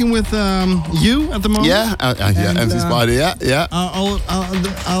actually working with you at the moment. Yeah, MC Spider. Yeah.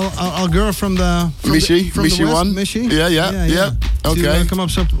 I'll girl from the Mishi West, one. Mishi. Yeah. Okay. To come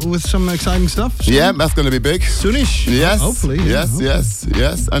up with some exciting stuff. Soon. Yeah, that's going to be big. Soonish. Yes. Hopefully. Yes.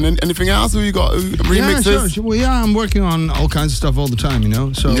 And then anything else? Who you got? Remixes? Yeah, sure. Well, I'm working on all kinds of stuff all the time, you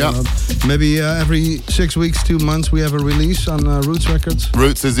know. So maybe every 6 weeks, 2 months, we have a release on Roots Records.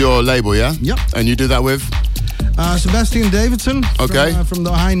 Roots is your label, yeah? Yep. And you do that with? Sebastian Davidson. Okay. From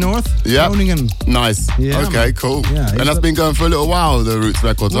the High North. Yeah. Groningen. Nice. Yeah, okay, man. cool. Yeah, and that's been going for a little while, the Roots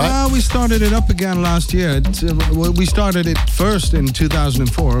Records, right? Well, we started it up again last year. We started it first in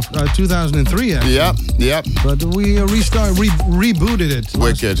 2004, 2003 actually. Yep. But we rebooted it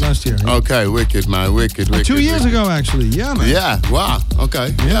last year. Yeah. Okay, wicked, man. Wicked. 2 years ago, actually. Yeah, man. Yeah, wow.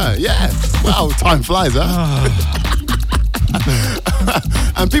 Okay. Yeah. Wow, time flies, huh?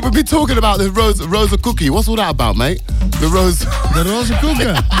 And people be talking about the Rosa cookie. What's all that about, mate? The Rosa cookie.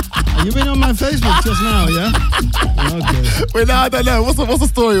 You've been on my Facebook just now, yeah? Okay. Wait, no, I don't know. What's the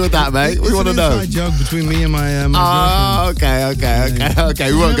story with that, mate? We want to know. It's a joke between me and my girlfriend.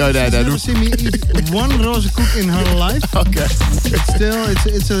 Okay. We won't go there then. She's never seen me eat one rosa cook in her life. Okay.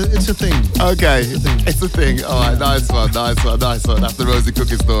 It's a thing. Okay. It's a thing. All right. Nice one. That's the Rosa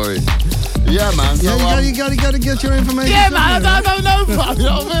cookie story. Yeah, man. So, you gotta get your information. Yeah, man. I don't know, bro. You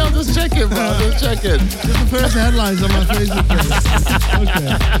know what I mean? I'm just checking, bro. Just the first headlines on my Facebook page.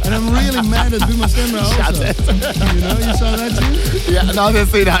 Okay. And I'm really mad at Buma Stemra also. You know, you saw that too? Yeah, no, I didn't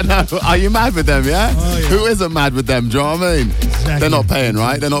see that, no. Are you mad with them, yeah? Oh, yeah. Who isn't mad with them, do you know what I mean? Exactly. They're not paying,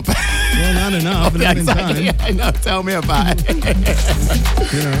 right? They're not paying. Well, not enough, but not in time. Yeah, I know. Tell me about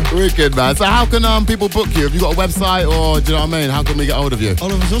it. Wicked, man. So how can people book you? Have you got a website or, do you know what I mean? How can we get hold of you?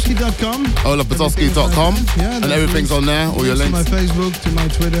 OLAVBASOSKI.com. OLAVBASOSKI.com. Yeah, and everything's on there, all your links. To my Facebook, to my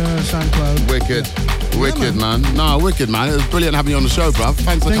Twitter, SoundCloud. Wicked, man. No, wicked, man. It was brilliant having you on the show, bruv.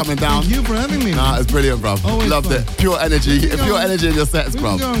 Thanks for coming down. Thank you for having me. Nah, it's brilliant, bruv. Always Loved fun. it. Pure energy. Pure energy in your sets,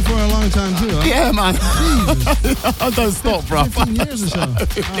 bruv. We've been going for a long time too, huh? Yeah, man. Don't stop, bruv. 15 years or so. Oh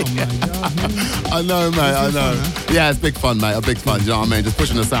my God, man. I know, mate. I know. Fun, huh? Yeah, it's big fun, mate. A big fun. Do you know what I mean? Just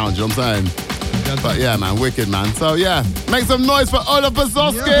pushing the sound. Do you know what I'm saying? But yeah, man, wicked, man. So yeah, make some noise for OLAV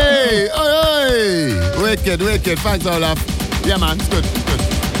Basoski. Hey. Wicked. Thanks, OLAV. Yeah, man, it's good.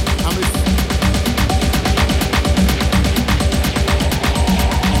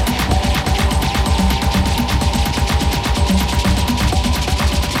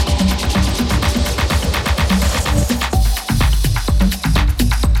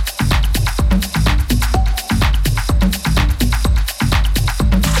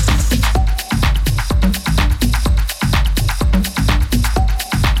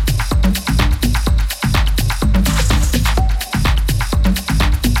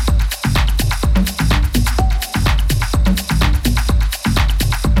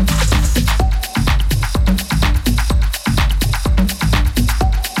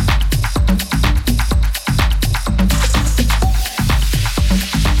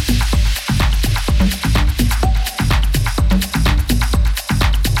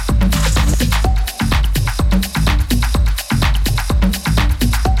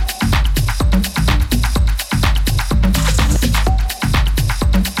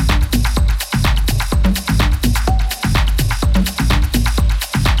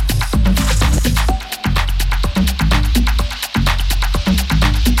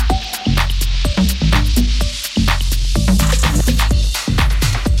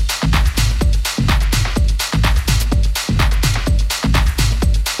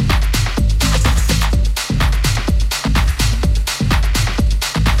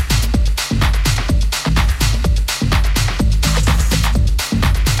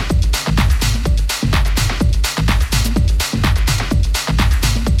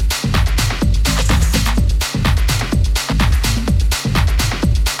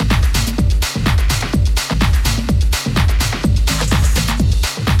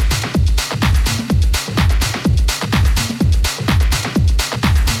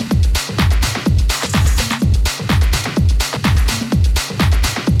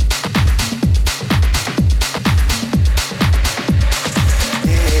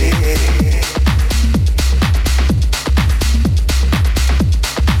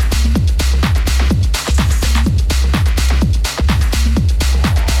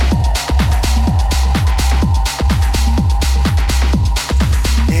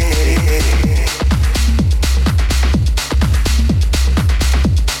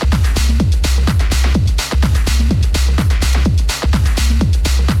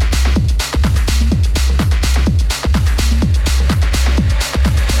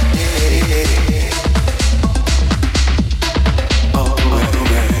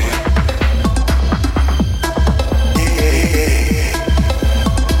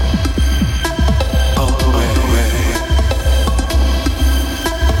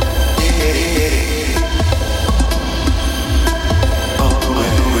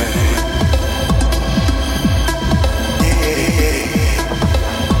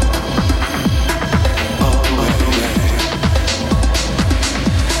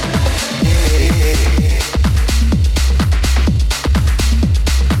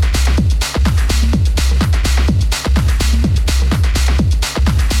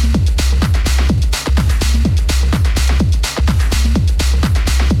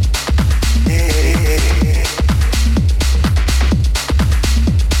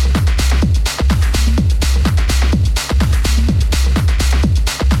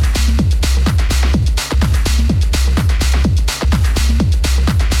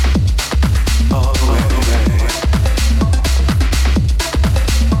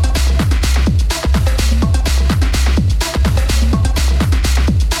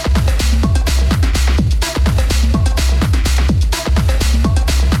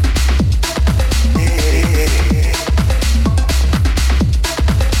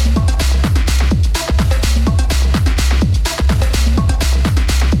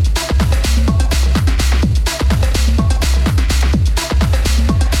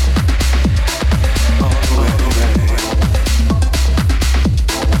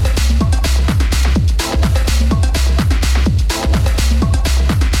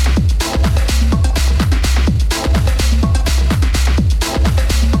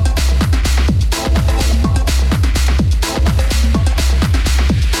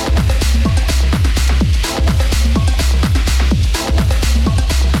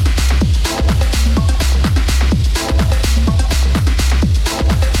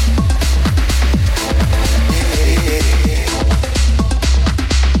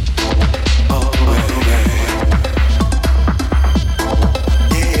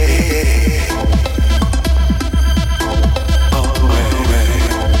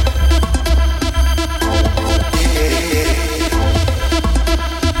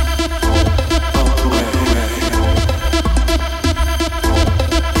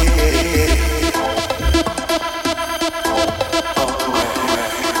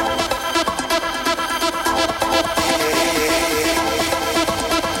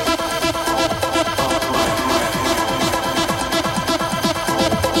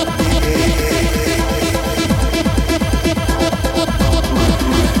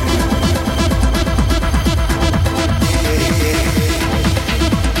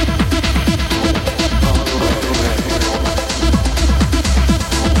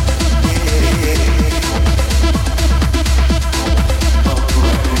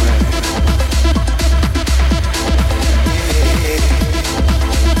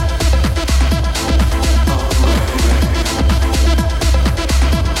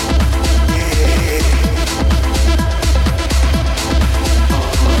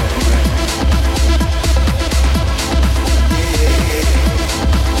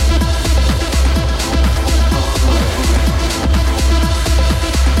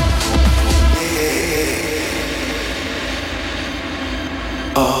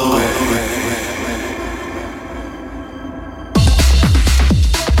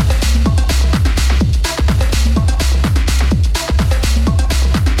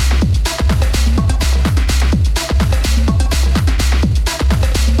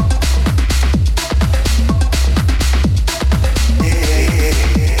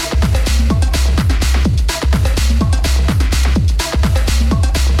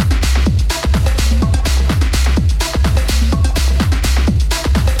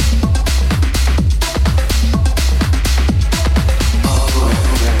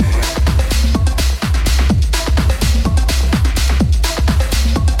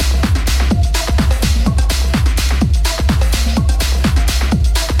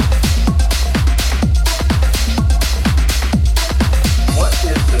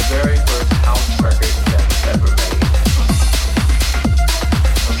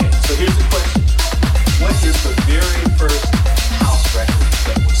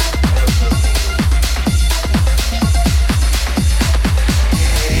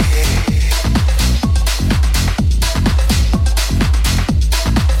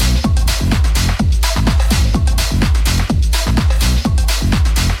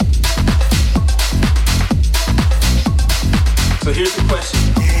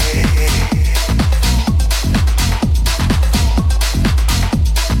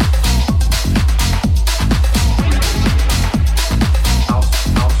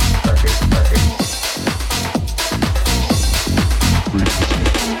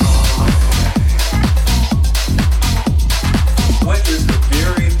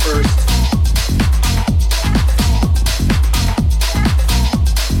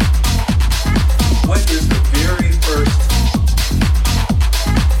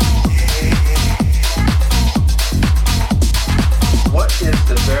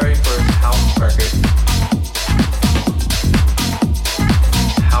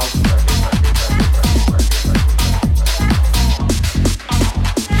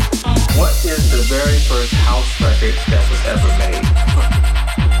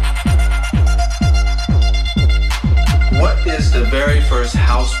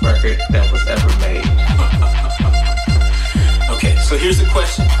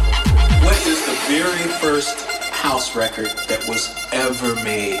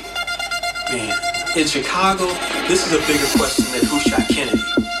 In Chicago, this is a bigger question than who shot Kennedy.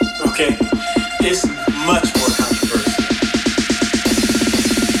 Okay? It's much more controversial.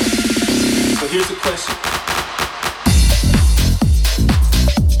 So here's the question.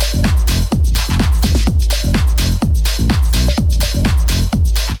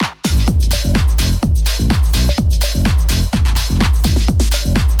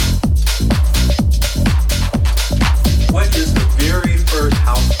 What is the very first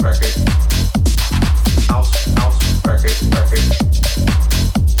house record? House record.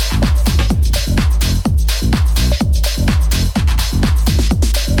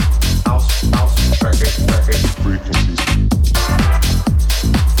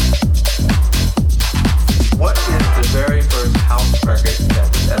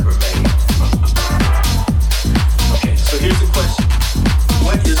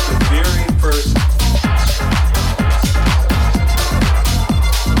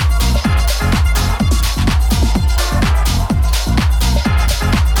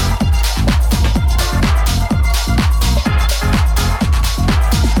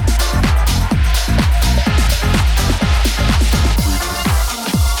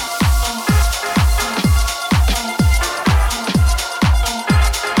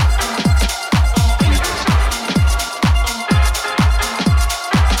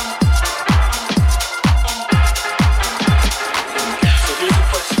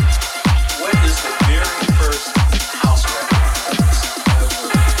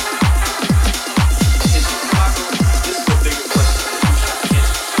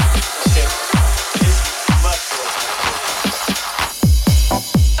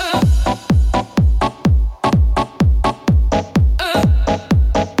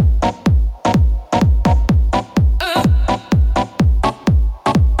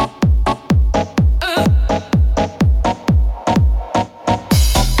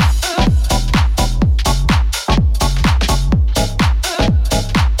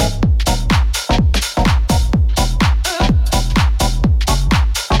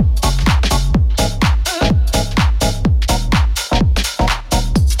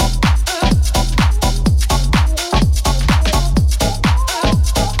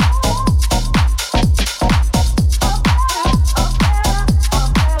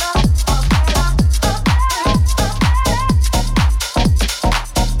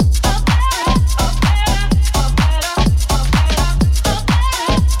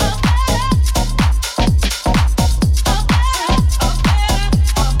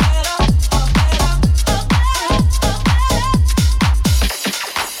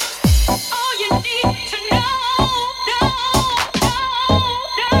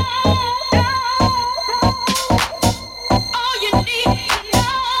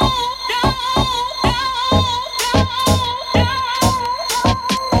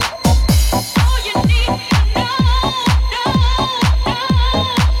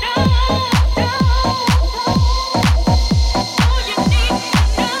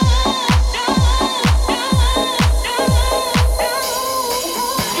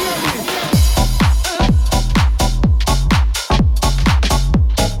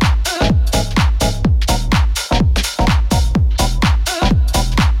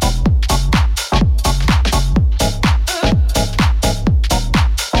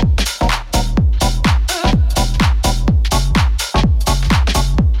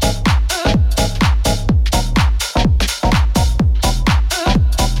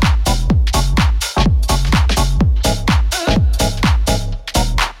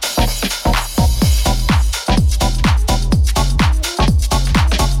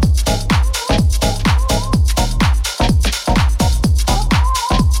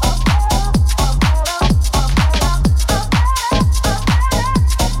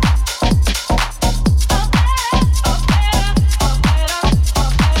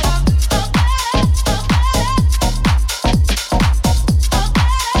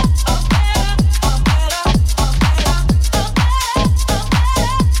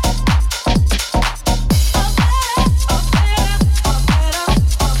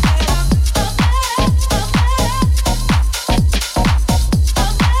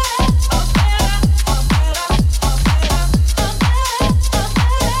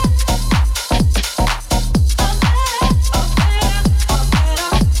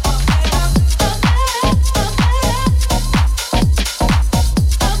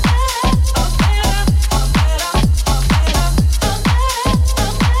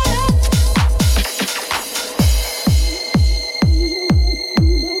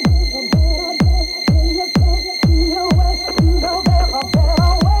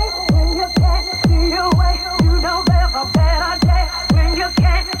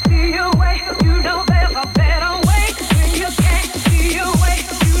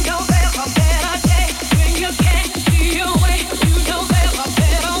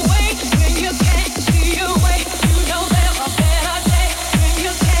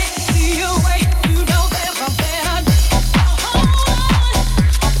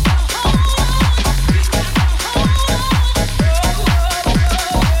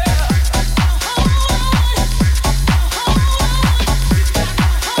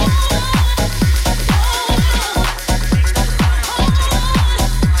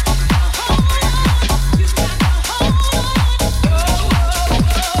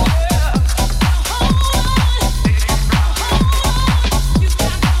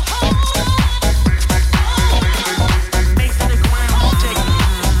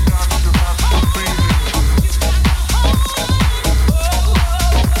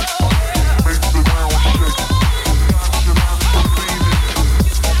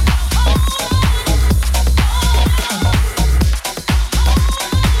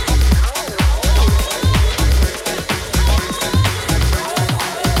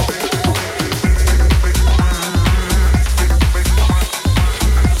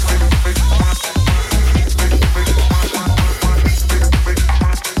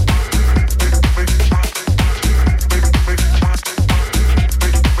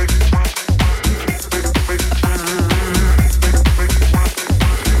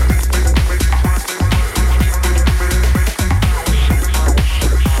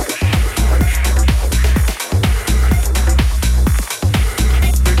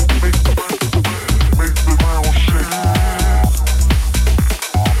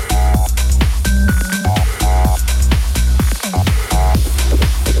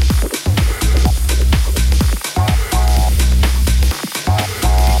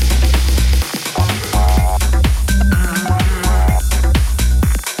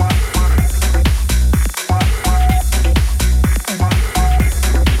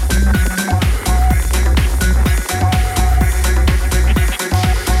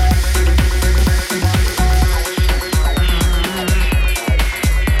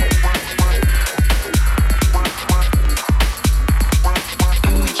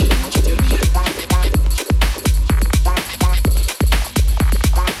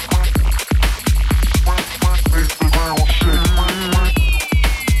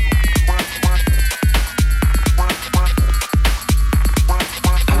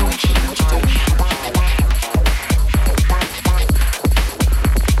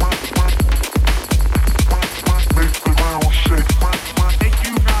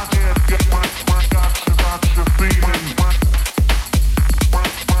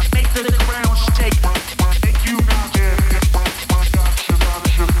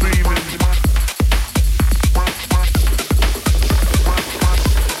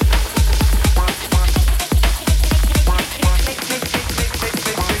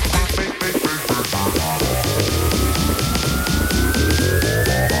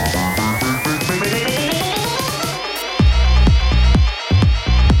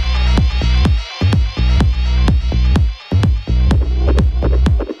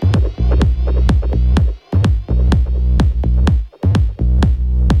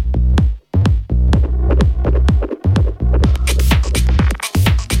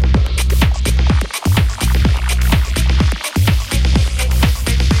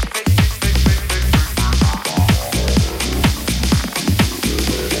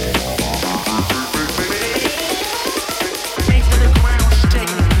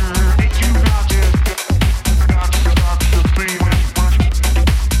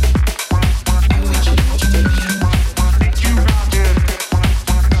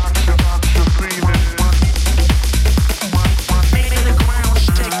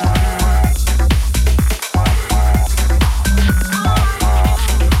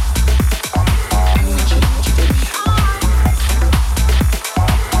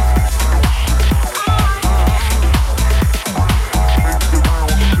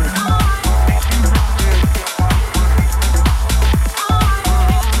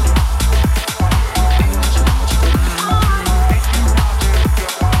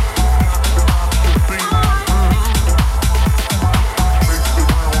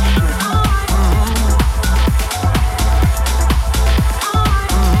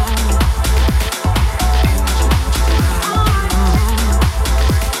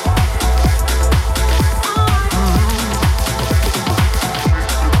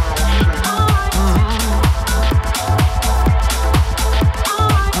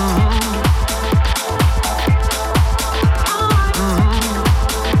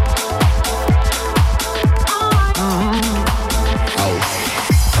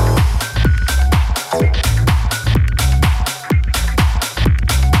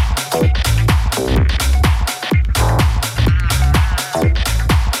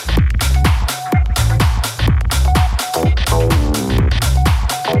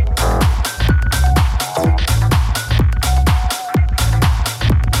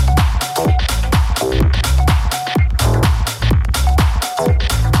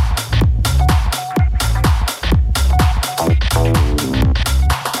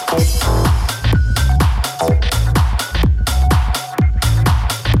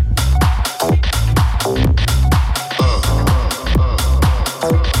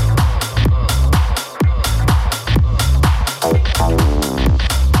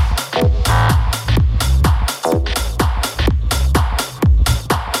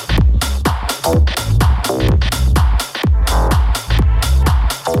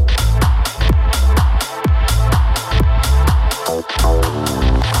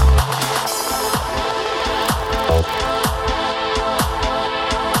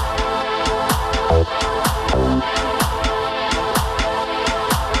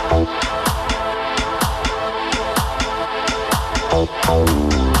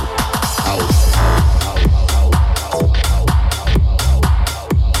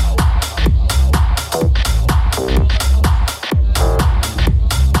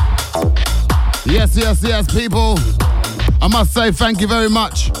 Yes, people. I must say thank you very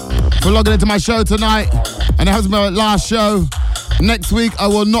much for logging into my show tonight. And it has been my last show. Next week I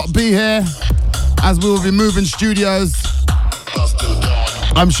will not be here as we will be moving studios.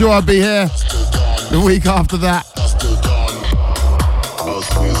 I'm sure I'll be here the week after that.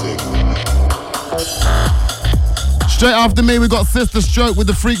 Straight after me, we got Sister Stroke with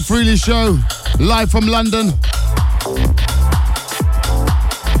the Freak Freely Show, live from London.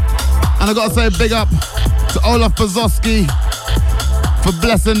 And I gotta say big up to OLAV Basoski for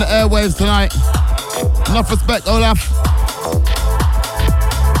blessing the airwaves tonight. Enough respect, OLAV.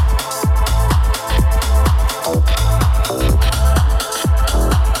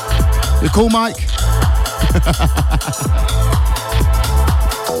 You cool, Mike?